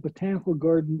single botanical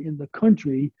garden in the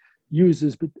country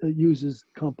uses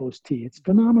compost tea. It's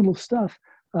phenomenal stuff.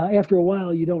 After a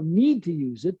while, you don't need to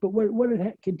use it, but what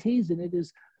it contains in it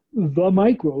is the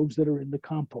microbes that are in the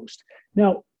compost.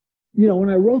 Now, when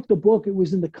I wrote the book, it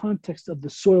was in the context of the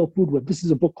soil food web. This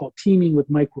is a book called Teaming with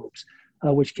Microbes,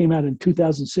 which came out in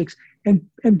 2006, and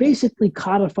basically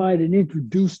codified and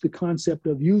introduced the concept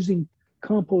of using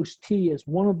compost tea as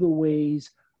one of the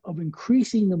ways of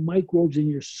increasing the microbes in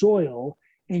your soil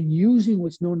and using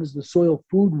what's known as the soil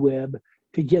food web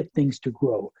to get things to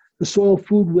grow. The soil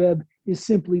food web is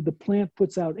simply the plant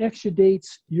puts out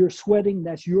exudates, you're sweating,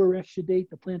 that's your exudate.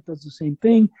 The plant does the same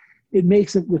thing. It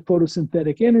makes it with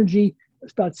photosynthetic energy.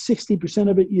 About 60%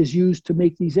 of it is used to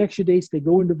make these exudates. They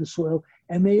go into the soil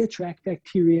and they attract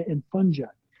bacteria and fungi.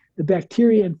 The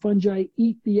bacteria and fungi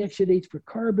eat the exudates for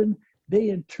carbon. They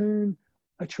in turn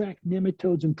attract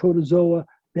nematodes and protozoa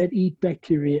that eat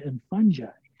bacteria and fungi.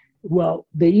 Well,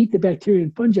 they eat the bacteria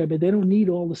and fungi, but they don't need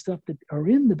all the stuff that are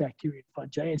in the bacteria and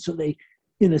fungi. And so they,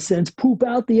 in a sense, poop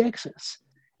out the excess.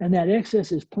 And that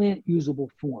excess is plant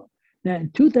usable form. Now, in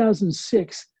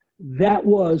 2006, that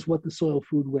was what the soil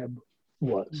food web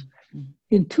was.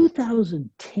 In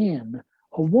 2010,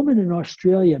 a woman in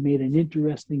Australia made an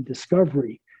interesting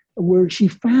discovery where she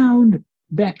found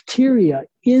bacteria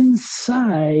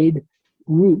inside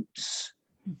roots.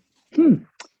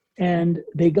 And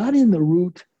they got in the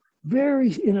root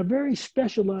in a very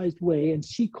specialized way, and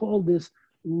she called this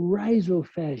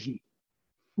rhizophagy,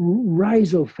 root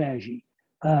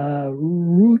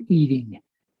eating.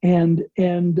 And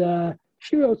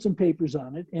she wrote some papers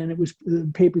on it, and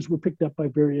the papers were picked up by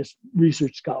various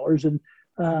research scholars. And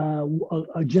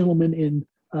a gentleman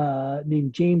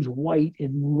named James White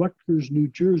in Rutgers, New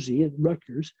Jersey, at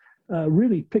Rutgers,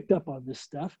 really picked up on this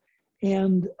stuff.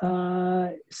 And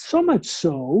so much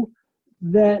so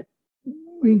that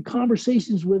in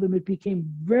conversations with him, it became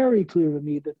very clear to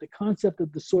me that the concept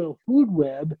of the soil food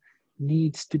web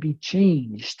needs to be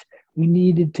changed. We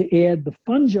needed to add the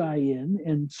fungi in.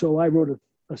 And so I wrote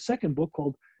a second book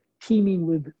called Teeming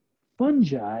with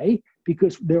Fungi,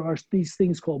 because there are these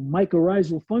things called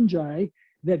mycorrhizal fungi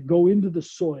that go into the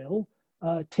soil,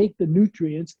 take the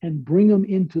nutrients and bring them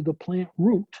into the plant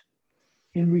root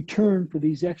in return for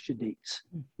these exudates,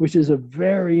 which is a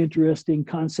very interesting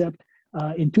concept.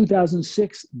 In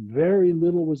 2006, very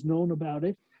little was known about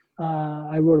it.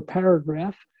 I wrote a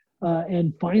paragraph,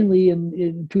 and finally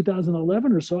in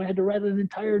 2011 or so, I had to write an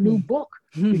entire new book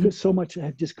because so much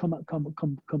had just come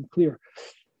clear.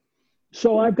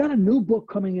 So I've got a new book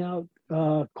coming out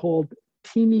called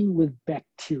Teeming with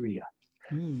Bacteria.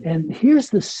 And here's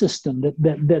the system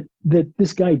that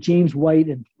this guy, James White,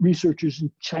 and researchers in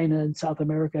China and South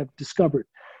America have discovered.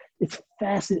 It's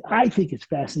fascinating. I think it's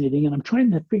fascinating. And I'm trying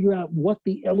to figure out what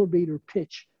the elevator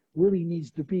pitch really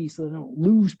needs to be so that I don't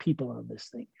lose people on this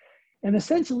thing. And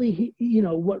essentially,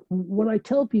 what I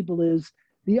tell people is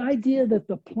the idea that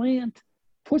the plant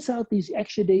puts out these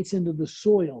exudates into the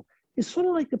soil is sort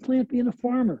of like the plant being a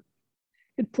farmer.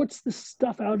 It puts the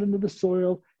stuff out into the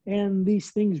soil, and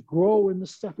these things grow in the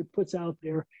stuff it puts out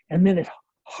there, and then it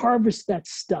harvests that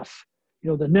stuff.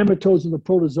 The nematodes and the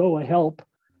protozoa help.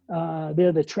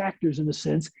 They're the tractors in a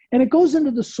sense, and it goes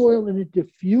into the soil and it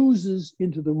diffuses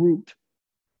into the root.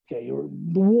 Or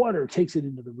the water takes it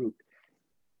into the root.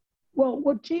 Well,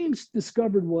 what James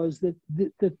discovered was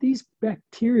that these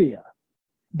bacteria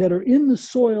that are in the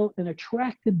soil and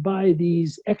attracted by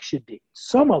these exudates,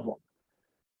 some of them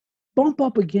bump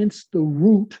up against the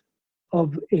root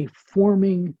of a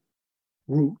forming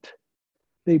root.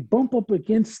 They bump up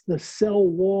against the cell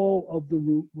wall of the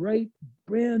root, right?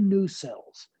 Brand new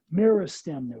cells,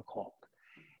 meristem they're called.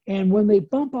 And when they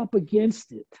bump up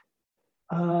against it,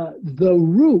 the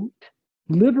root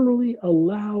literally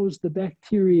allows the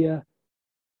bacteria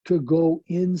to go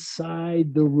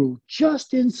inside the root,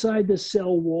 just inside the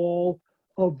cell wall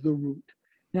of the root.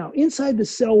 Now, inside the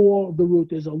cell wall of the root,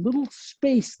 there's a little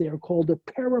space there called a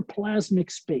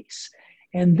periplasmic space.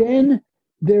 And then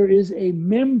there is a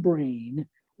membrane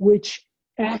which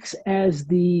acts as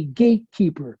the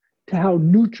gatekeeper to how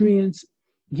nutrients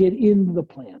get into the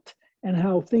plant and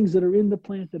how things that are in the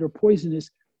plant that are poisonous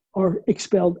are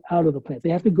expelled out of the plant. They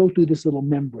have to go through this little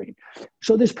membrane.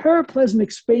 So this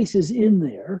periplasmic space is in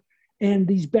there, and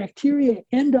these bacteria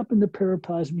end up in the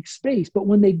periplasmic space. But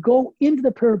when they go into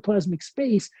the periplasmic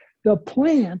space, the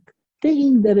plant,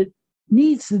 thinking that it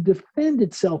needs to defend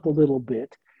itself a little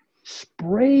bit,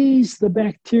 sprays the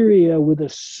bacteria with a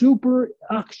super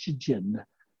oxygen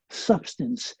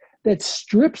substance that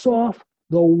strips off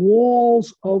the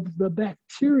walls of the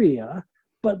bacteria,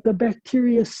 but the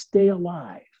bacteria stay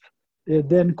alive. They're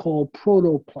then called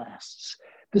protoplasts.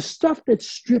 The stuff that's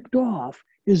stripped off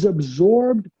is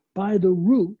absorbed by the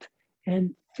root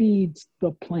and feeds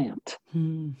the plant.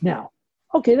 Now,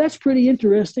 okay, that's pretty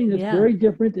interesting. It's very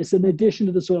different. It's an addition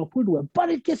to the soil food web, but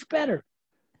it gets better.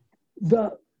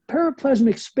 The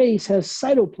periplasmic space has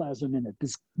cytoplasm in it,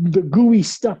 the gooey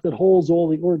stuff that holds all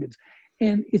the organs,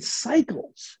 and it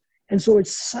cycles. And so it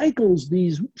cycles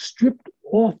these stripped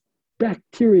off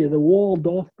bacteria, the walled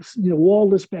off,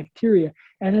 wall-less bacteria,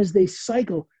 and as they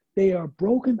cycle, they are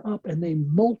broken up and they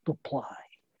multiply.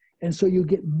 And so you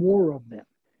get more of them.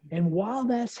 And while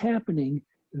that's happening,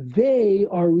 they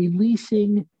are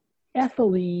releasing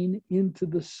ethylene into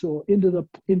the soil, into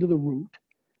the root,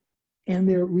 and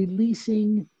they're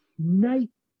releasing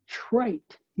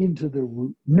nitrite into the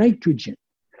root, nitrogen,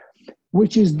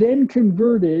 which is then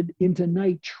converted into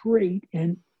nitrate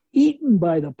and eaten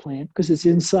by the plant because it's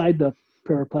inside the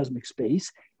periplasmic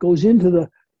space, goes into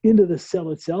the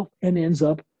cell itself and ends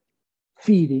up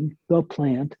feeding the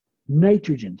plant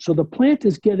nitrogen. So the plant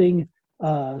is getting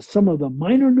some of the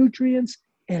minor nutrients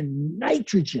and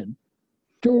nitrogen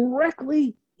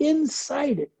directly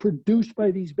inside it, produced by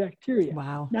these bacteria.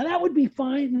 Wow. Now that would be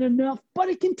fine and enough, but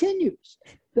it continues.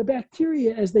 The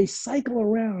bacteria, as they cycle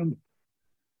around,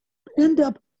 end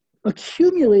up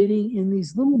accumulating in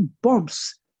these little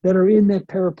bumps that are in that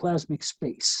periplasmic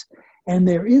space. And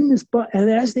they're in this, and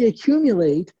as they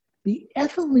accumulate, the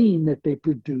ethylene that they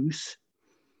produce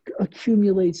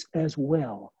accumulates as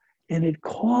well. And it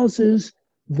causes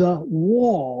the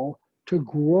wall to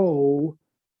grow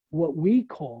what we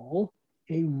call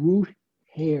a root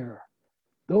hair.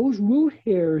 Those root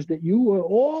hairs that you will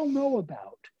all know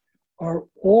about are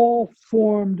all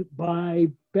formed by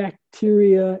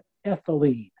bacteria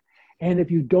ethylene. And if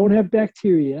you don't have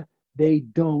bacteria, they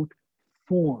don't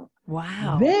form.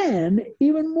 Wow. Then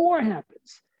even more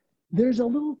happens. There's a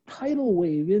little tidal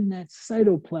wave in that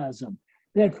cytoplasm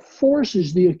that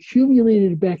forces the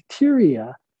accumulated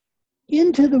bacteria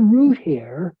into the root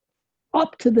hair,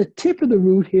 up to the tip of the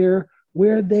root hair,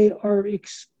 where they are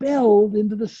expelled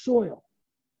into the soil.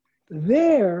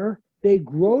 There, they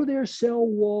grow their cell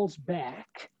walls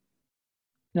back.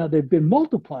 Now they've been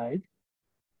multiplied,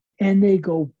 and they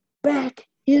go back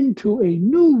into a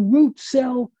new root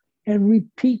cell and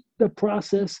repeat the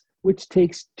process, which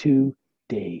takes 2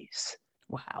 days.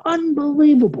 Wow.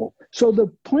 Unbelievable. So the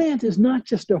plant is not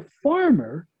just a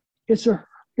farmer, it's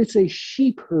a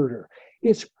sheep herder.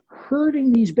 It's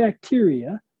herding these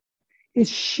bacteria, it's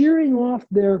shearing off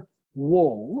their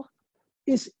wool,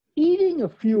 it's eating a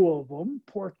few of them,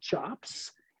 pork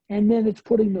chops, and then it's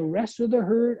putting the rest of the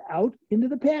herd out into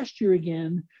the pasture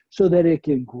again so that it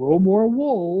can grow more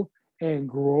wool and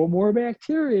grow more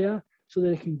bacteria so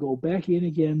that it can go back in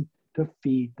again to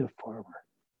feed the farmer.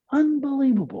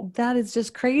 Unbelievable. That is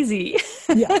just crazy.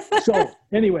 Yeah. So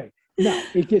anyway, now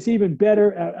it gets even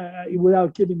better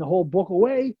without giving the whole book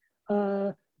away.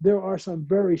 There are some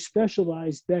very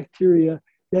specialized bacteria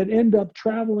that end up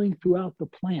traveling throughout the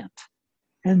plant.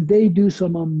 And they do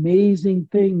some amazing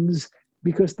things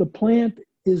because the plant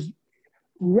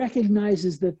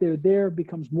recognizes that they're there,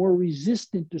 becomes more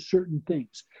resistant to certain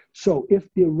things. So if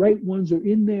the right ones are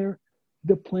in there,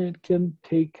 the plant can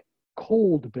take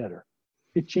cold better.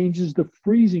 It changes the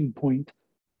freezing point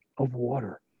of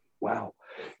water. Wow.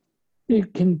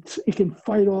 It can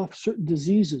fight off certain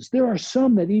diseases. There are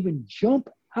some that even jump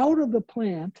out of the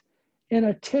plant and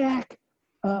attack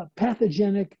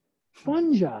pathogenic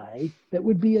fungi that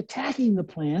would be attacking the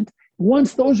plant.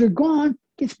 Once those are gone,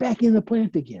 gets back in the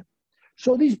plant again.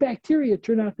 So these bacteria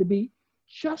turn out to be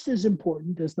just as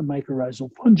important as the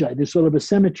mycorrhizal fungi. There's sort of a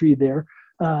symmetry there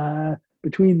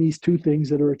between these two things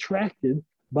that are attracted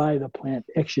by the plant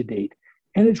exudate.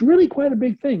 And it's really quite a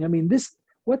big thing. I mean,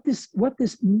 what this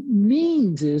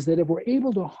means is that if we're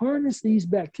able to harness these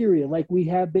bacteria, like we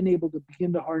have been able to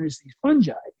begin to harness these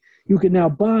fungi, you can now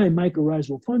buy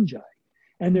mycorrhizal fungi.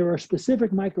 And there are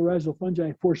specific mycorrhizal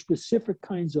fungi for specific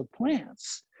kinds of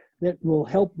plants that will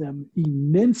help them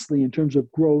immensely in terms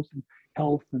of growth and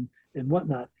health and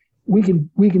whatnot. We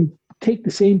can take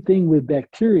the same thing with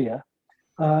bacteria,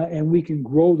 and we can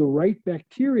grow the right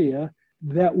bacteria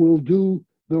that will do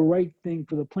the right thing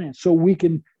for the plant. So we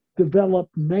can develop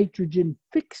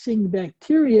nitrogen-fixing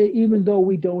bacteria even though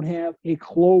we don't have a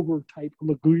clover-type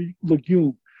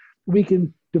legume. We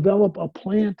can develop a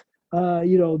plant,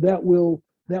 that will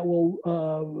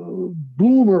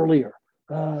bloom earlier.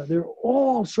 There are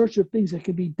all sorts of things that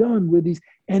can be done with these.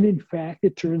 And in fact,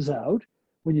 it turns out,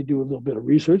 when you do a little bit of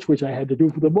research, which I had to do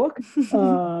for the book,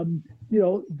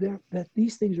 that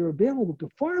these things are available to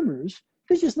farmers.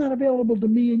 They're just not available to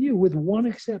me and you, with one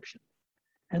exception.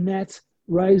 And that's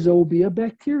Rhizobia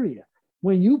bacteria.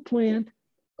 When you plant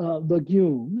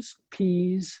legumes,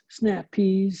 peas, snap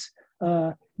peas,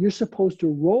 you're supposed to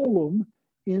roll them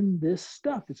in this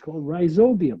stuff. It's called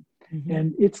rhizobium. Mm-hmm.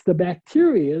 And it's the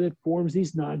bacteria that forms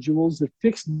these nodules that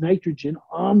fix nitrogen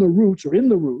on the roots or in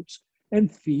the roots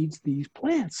and feeds these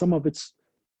plants. Some of it's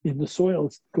in the soil,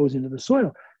 it goes into the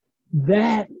soil.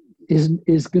 That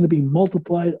is going to be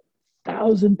multiplied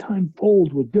 1,000 time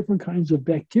fold with different kinds of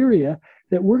bacteria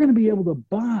that we're going to be able to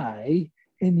buy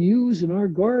and use in our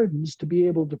gardens to be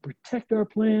able to protect our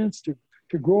plants, to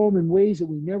grow them in ways that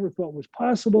we never thought was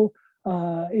possible.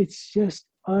 It's just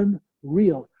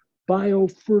unreal.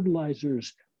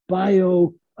 Biofertilizers,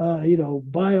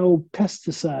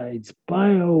 biopesticides,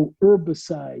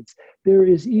 bioherbicides. There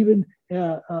is even,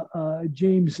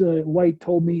 James White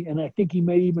told me, and I think he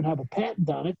may even have a patent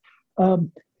on it,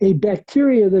 a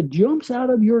bacteria that jumps out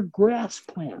of your grass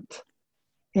plant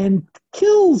and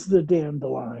kills the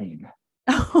dandelion.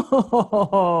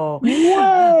 Oh,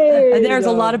 Wait there's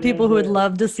a lot of people who would minute.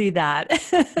 love to see that.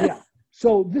 Yeah.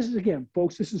 So this is, again,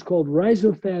 folks, this is called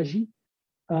rhizophagy,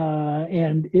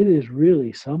 and it is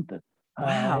really something.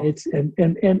 Wow. It's and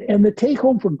the take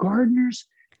home for gardeners,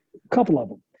 a couple of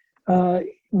them.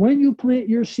 When you plant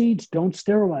your seeds, don't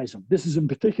sterilize them. This is in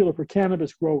particular for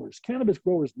cannabis growers. Cannabis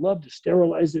growers love to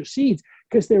sterilize their seeds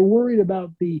because they're worried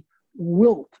about the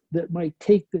wilt that might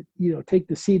take the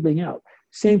seedling out.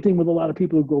 Same thing with a lot of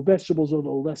people who grow vegetables,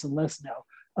 although less and less now.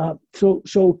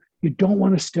 So you don't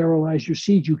want to sterilize your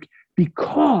seeds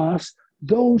because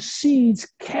those seeds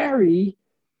carry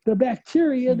the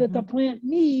bacteria that the plant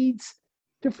needs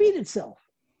to feed itself.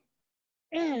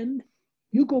 And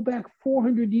you go back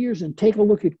 400 years and take a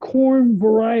look at corn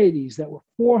varieties that were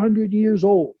 400 years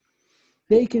old.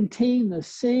 They contain the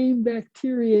same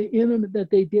bacteria in them that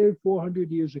they did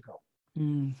 400 years ago.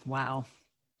 Wow.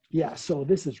 Yeah, so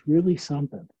this is really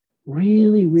something.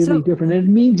 Really, really different. And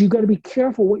it means you've got to be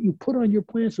careful what you put on your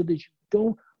plants so that you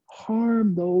don't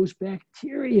harm those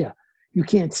bacteria. You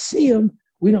can't see them.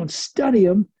 We don't study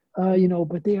them,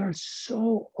 but they are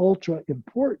so ultra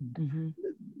important.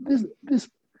 This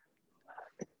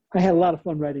I had a lot of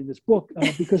fun writing this book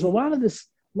because a lot of this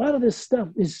stuff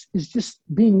is just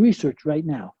being researched right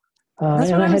now. That's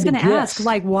what I was going to ask.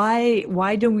 Like, why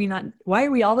are we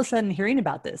all of a sudden hearing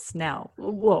about this now?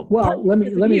 Well, let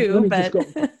me just go.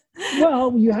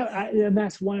 Well, and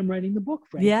that's why I'm writing the book,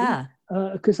 frankly. Yeah.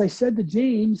 Because I said to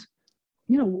James,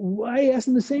 I asked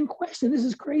him the same question. This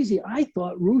is crazy. I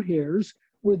thought root hairs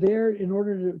were there in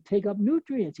order to take up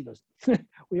nutrients. He goes,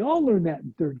 we all learned that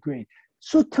in third grade.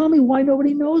 So tell me why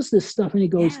nobody knows this stuff. And he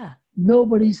goes,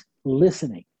 nobody's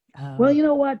listening. Well, you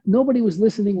know what? Nobody was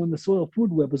listening when the soil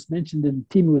food web was mentioned in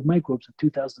Teaming with Microbes in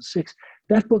 2006.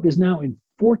 That book is now in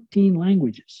 14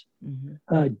 languages.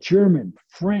 German,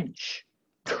 French,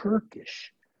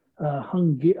 Turkish,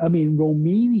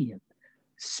 Romanian,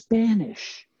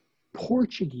 Spanish,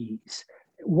 Portuguese.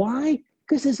 Why?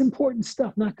 Because it's important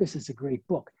stuff, not because it's a great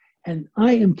book. And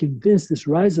I am convinced this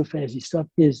rhizophagy stuff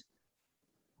is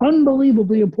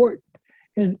unbelievably important,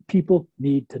 and people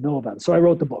need to know about it. So I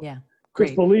wrote the book. Yeah,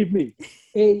 because believe me,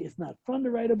 A, it's not fun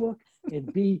to write a book,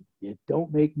 and B, you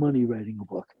don't make money writing a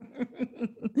book.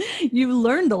 You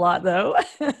learned a lot, though.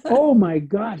 Oh my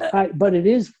God! But it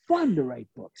is fun to write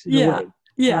books. In a way.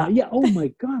 Yeah. Oh my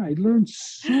God, I learned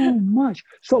so much.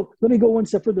 So let me go one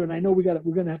step further, and I know we're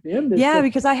going to have to end this. Yeah,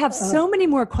 because I have so many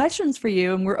more questions for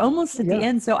you, and we're almost at the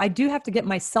end. So I do have to get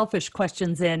my selfish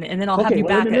questions in, and then I'll have you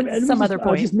back at some other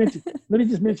point. Let me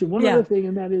just mention one other thing,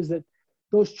 and that is that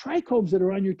those trichomes that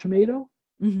are on your tomato,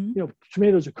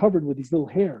 tomatoes are covered with these little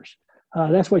hairs.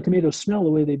 That's why tomatoes smell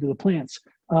the way they do the plants.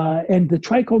 And the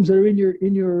trichomes that are in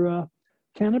your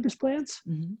cannabis plants.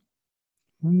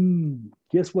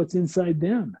 Guess what's inside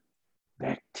them?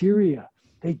 Bacteria.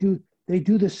 They do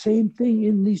the same thing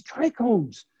in these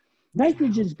trichomes.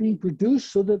 Nitrogen is being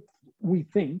produced so that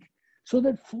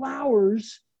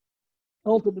flowers,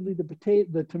 ultimately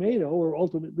the tomato, or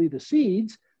ultimately the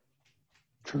seeds,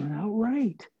 turn out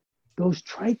right. Those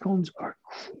trichomes are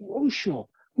crucial.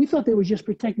 We thought they were just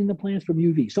protecting the plants from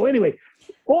UV. So anyway,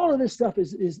 all of this stuff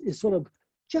is sort of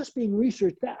just being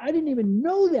researched. That I didn't even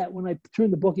know that when I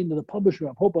turned the book into the publisher.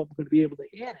 I hope I'm going to be able to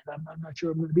add it. I'm not sure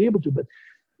I'm going to be able to, but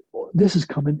this is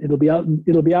coming. It'll be out in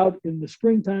the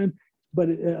springtime. But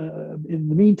in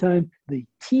the meantime, the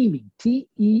teaming,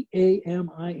 TEAMING,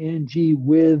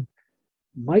 with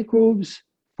microbes,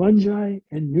 fungi,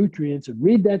 and nutrients, and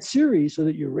read that series so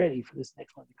that you're ready for this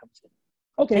next one that comes in.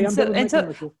 Okay, I'm done with my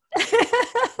commercial.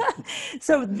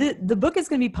 So the book is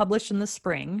going to be published in the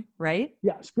spring, right?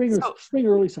 Yeah, spring,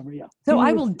 early summer. Yeah. So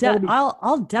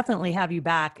I'll definitely have you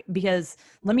back, because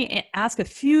let me ask a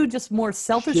few just more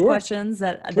selfish questions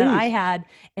that I had,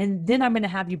 and then I'm going to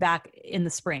have you back in the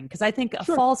spring, because I think a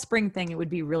fall spring thing, it would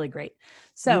be really great.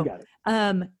 So you got it.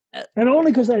 And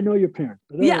only because I know your parents.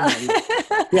 Yeah.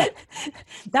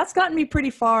 That's gotten me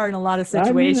pretty far in a lot of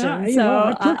situations.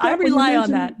 I rely on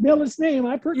that. Miller's name,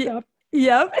 I perked up.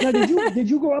 Yep. Now, did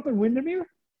you grow up in Windermere?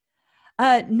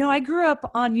 No, I grew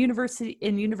up on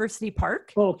University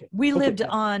Park. Oh, okay. We Okay, lived got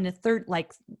it. on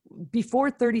before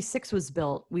 36 was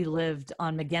built, we lived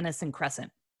on McGinnis and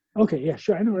Crescent. Okay, yeah,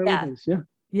 sure. I know where Yeah. it is. Yeah.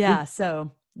 Yeah.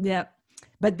 So, yeah.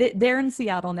 But they're in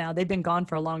Seattle now. They've been gone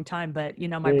for a long time. But, my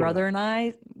There you go. brother and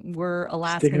I were Sticking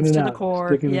Alaskans it to the out. core.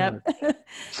 Sticking it Yep.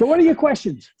 So what are your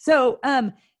questions? So,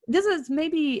 this is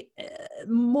maybe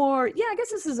more, I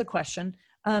guess this is a question.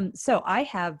 So I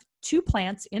have 2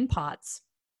 plants in pots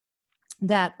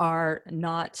that are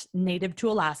not native to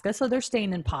Alaska. So they're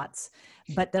staying in pots,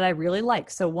 but that I really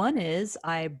like. So one is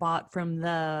I bought from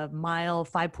the Mile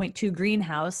 5.2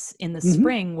 greenhouse in the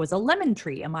spring was a lemon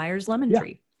tree, a Myers lemon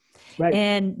tree. Right.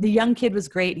 And the young kid was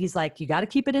great. He's like, you got to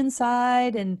keep it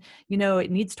inside. And,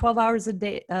 it needs 12 hours a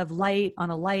day of light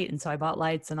on a light. And so I bought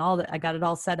lights and all that. I got it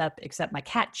all set up, except my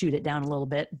cat chewed it down a little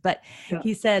bit. But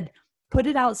he said, put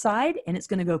it outside and it's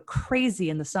going to go crazy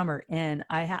in the summer. And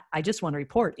I just want to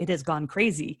report it has gone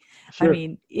crazy. Sure. I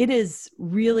mean, it is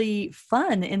really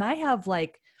fun. And I have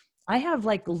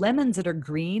lemons that are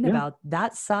green about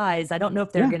that size. I don't know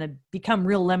if they're going to become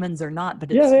real lemons or not, but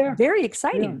it's very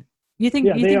exciting. You think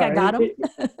I got them?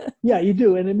 Yeah, you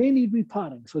do. And it may need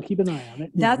repotting. So keep an eye on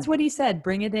it. That's what he said.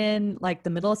 Bring it in like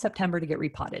the middle of September to get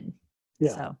repotted.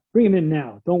 Yeah. So. Bring it in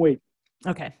now. Don't wait.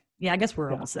 Okay. Yeah, I guess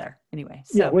we're almost there anyway.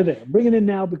 So. Yeah, we're there. Bring it in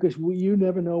now because you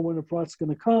never know when a frost's going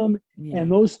to come. Yeah.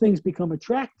 And those things become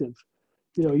attractive.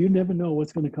 You never know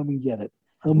what's going to come and get it.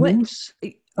 A moose.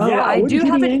 Oh, yeah, I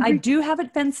do have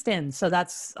it fenced in. So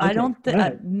that's, okay, I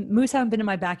don't, moose haven't been in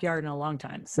my backyard in a long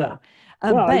time. So,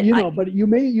 but you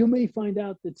may find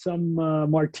out that some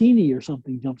martini or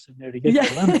something jumps in there to get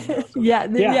the lemon.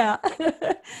 Yeah.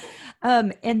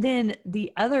 And then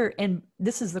the other, and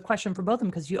this is the question for both of them,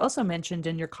 because you also mentioned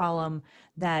in your column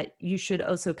that you should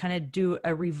also kind of do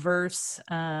a reverse,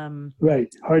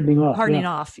 hardening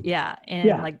off. Yeah. And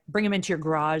like bring them into your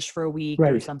garage for a week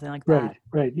or something like that.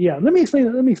 Right. Yeah. Let me explain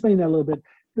that a little bit.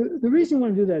 The reason you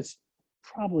want to do that is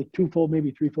probably twofold,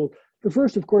 maybe threefold. The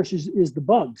first, of course, is the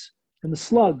bugs and the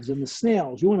slugs and the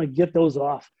snails. You want to get those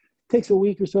off. It takes a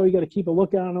week or so. You got to keep a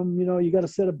look on them. You got to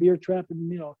set a beer trap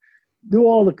and, do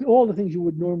all the things you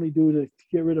would normally do to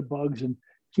get rid of bugs and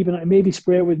keep an eye, maybe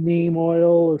spray it with neem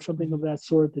oil or something of that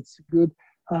sort. That's good.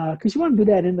 Because you want to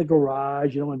do that in the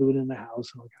garage. You don't want to do it in the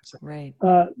house. And all that stuff. Right.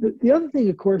 The other thing,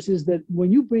 of course, is that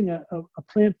when you bring a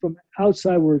plant from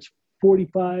outside where it's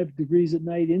 45 degrees at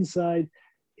night inside,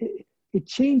 it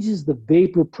changes the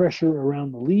vapor pressure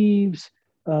around the leaves.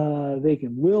 They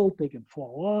can wilt, they can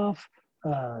fall off,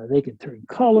 they can turn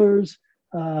colors.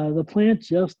 The plant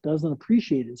just doesn't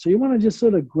appreciate it. So you want to just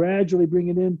sort of gradually bring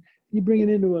it in. You bring it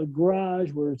into a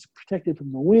garage where it's protected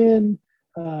from the wind.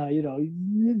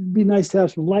 It'd be nice to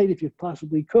have some light if you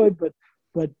possibly could, but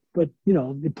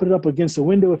you put it up against the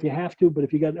window if you have to. But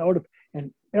if you got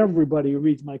and everybody who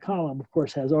reads my column, of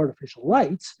course, has artificial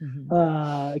lights.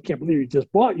 I can't believe you just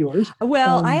bought yours.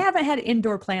 Well, I haven't had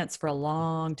indoor plants for a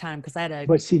long time because I had a.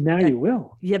 But see, now you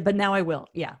will. Yeah, but now I will.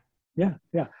 Yeah. Yeah.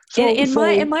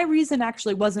 My reason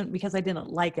actually wasn't because I didn't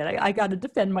like it. I got to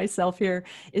defend myself here.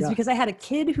 Is because I had a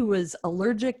kid who was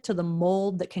allergic to the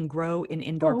mold that can grow in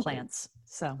indoor plants.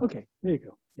 So okay, there you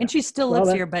go. And she still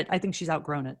lives here, but I think she's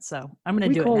outgrown it. So I'm going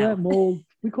to do it now.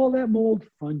 We call that mold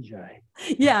fungi.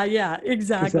 Yeah,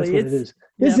 exactly. That's what it is.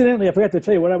 Incidentally, I forgot to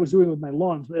tell you what I was doing with my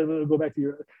lawn. I'll go back to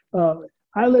your.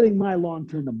 I letting my lawn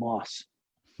turn to moss,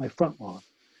 my front lawn.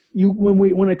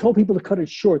 When I told people to cut it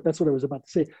short, that's what I was about to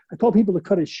say. I told people to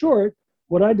cut it short.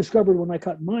 What I discovered when I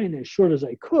cut mine as short as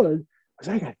I could was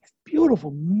I got this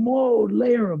beautiful mowed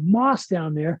layer of moss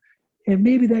down there, and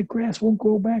maybe that grass won't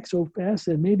grow back so fast,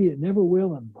 and maybe it never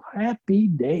will. And happy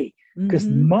day, because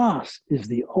moss is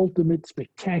the ultimate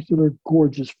spectacular,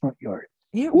 gorgeous front yard.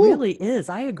 It really is.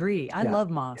 I agree. I love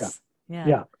moss.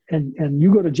 Yeah. And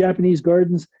you go to Japanese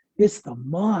gardens, it's the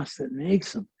moss that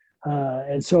makes them.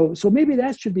 And so maybe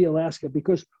that should be Alaska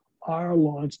because our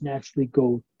lawns naturally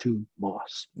go to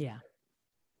moss. Yeah.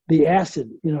 The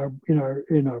acid in our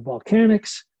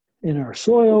volcanics, in our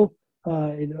soil,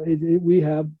 we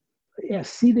have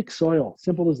acidic soil,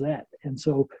 simple as that. And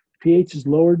so pH is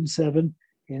lower than 7,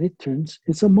 and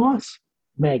it's a moss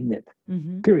magnet.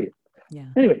 Period. Yeah.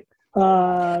 Anyway.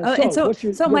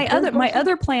 So my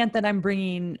other plant that I'm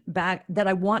bringing back that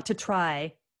I want to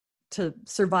try to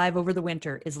survive over the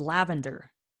winter is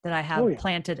lavender that I have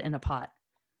planted in a pot.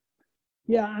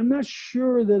 Yeah, I'm not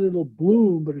sure that it'll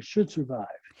bloom, but it should survive.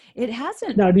 It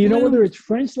hasn't. Now, do you know whether it's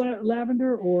French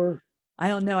lavender or? I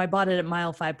don't know. I bought it at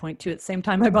Mile 5.2 at the same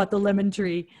time I bought the lemon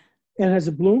tree. And has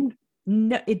it bloomed?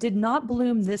 No, it did not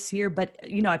bloom this year, but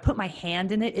I put my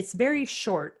hand in it. It's very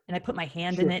short, and I put my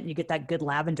hand in it, and you get that good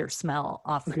lavender smell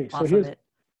off of it.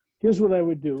 Here's what I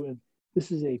would do, and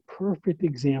this is a perfect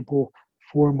example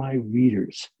for my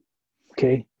readers.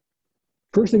 Okay.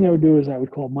 First thing I would do is I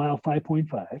would call mile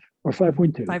 5.5 or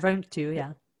 5.2. 5.2,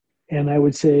 yeah. And I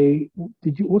would say,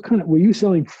 were you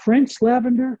selling French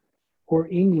lavender or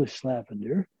English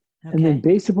lavender? Okay. And then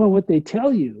based upon what they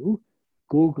tell you,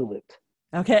 Google it.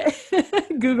 Okay.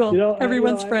 Google,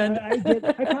 everyone's friend. I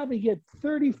probably get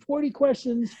 30, 40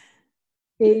 questions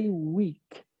a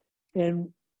week.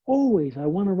 And always I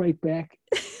want to write back.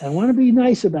 I want to be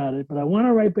nice about it, but I want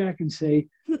to write back and say,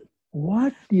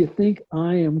 what do you think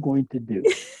I am going to do?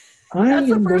 That's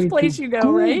the first place you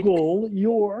go, right? Google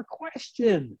your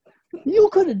question. You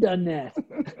could have done that.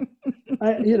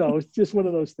 It's just one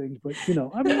of those things. But,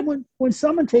 when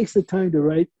someone takes the time to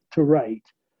write,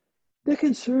 they're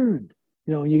concerned.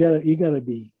 You gotta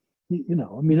be,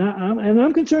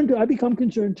 I'm concerned too. I become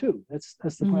concerned too. That's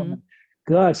the problem.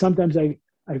 God, sometimes I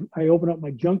open up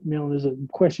my junk mail and there's a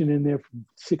question in there from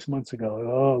 6 months ago.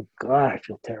 Oh God, I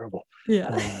feel terrible.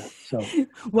 Yeah.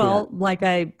 Like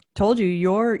I told you,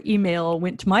 your email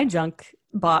went to my junk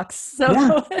box. So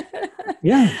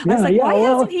yeah. I was like, why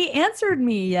hasn't he answered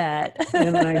me yet?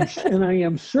 and I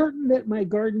am certain that my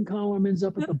garden column ends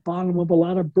up at the bottom of a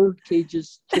lot of bird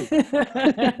cages too.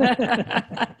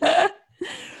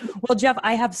 Well, Jeff,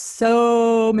 I have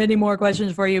so many more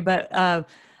questions for you, but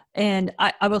and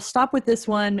I will stop with this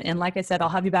one. And like I said, I'll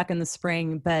have you back in the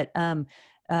spring, but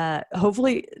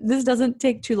hopefully this doesn't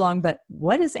take too long. But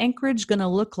what is Anchorage going to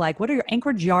look like? What are your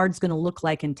Anchorage yards going to look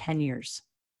like in 10 years?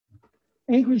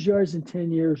 Anchorage yards in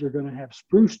 10 years are going to have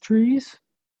spruce trees,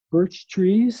 birch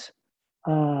trees,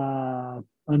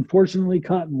 unfortunately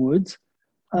cottonwoods,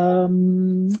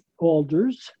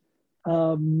 alders,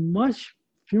 much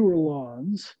fewer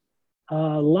lawns,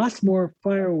 lots more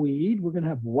fireweed. We're going to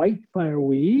have white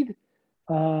fireweed,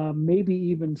 maybe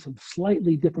even some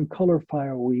slightly different color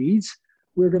fireweeds.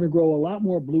 We're going to grow a lot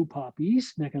more blue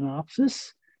poppies,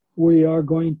 Nechinopsis. We are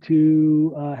going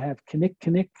to have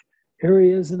kinnick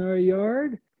areas in our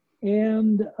yard,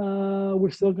 and we're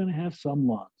still going to have some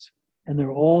lawns, and they're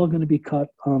all going to be cut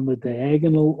on the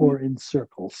diagonal or in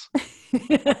circles.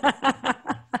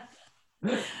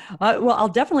 Well, I'll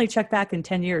definitely check back in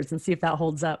 10 years and see if that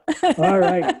holds up. All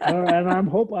right. And I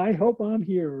hope I'm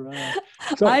here.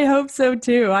 I hope so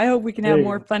too. I hope we can have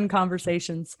more fun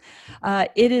conversations.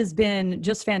 It has been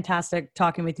just fantastic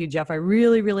talking with you, Jeff. I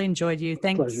really, really enjoyed you.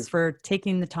 Thanks Pleasure. For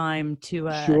taking the time to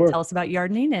tell us about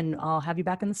gardening, and I'll have you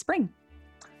back in the spring.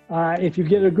 If you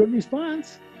get a good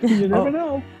response, you never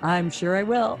know. I'm sure I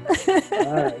will.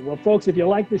 All right. Well, folks, if you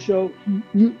like the show,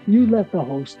 you let the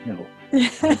host know.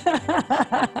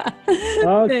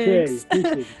 Okay.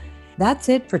 That's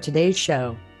it for today's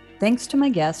show. Thanks to my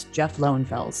guest, Jeff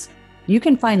Lowenfels. You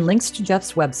can find links to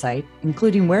Jeff's website,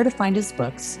 including where to find his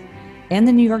books, and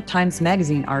the New York Times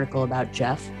Magazine article about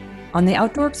Jeff on the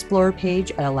Outdoor Explorer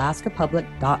page at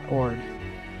alaskapublic.org.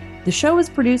 The show is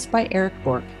produced by Eric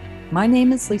Bork. My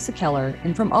name is Lisa Keller,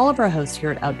 and from all of our hosts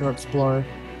here at Outdoor Explorer,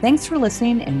 thanks for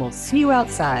listening, and we'll see you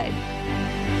outside.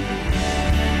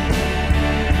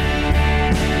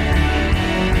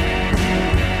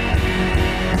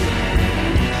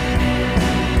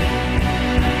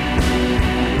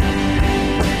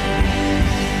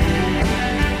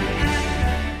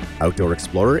 Outdoor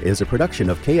Explorer is a production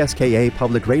of KSKA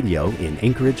Public Radio in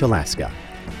Anchorage, Alaska.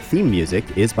 Theme music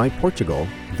is by Portugal,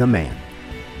 The Man.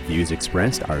 Views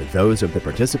expressed are those of the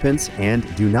participants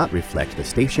and do not reflect the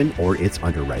station or its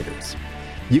underwriters.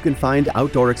 You can find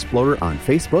Outdoor Explorer on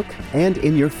Facebook and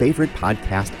in your favorite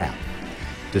podcast app.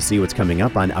 To see what's coming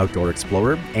up on Outdoor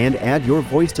Explorer and add your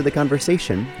voice to the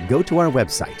conversation, go to our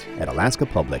website at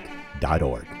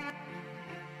alaskapublic.org.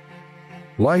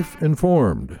 Life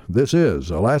informed. This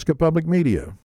is Alaska Public Media.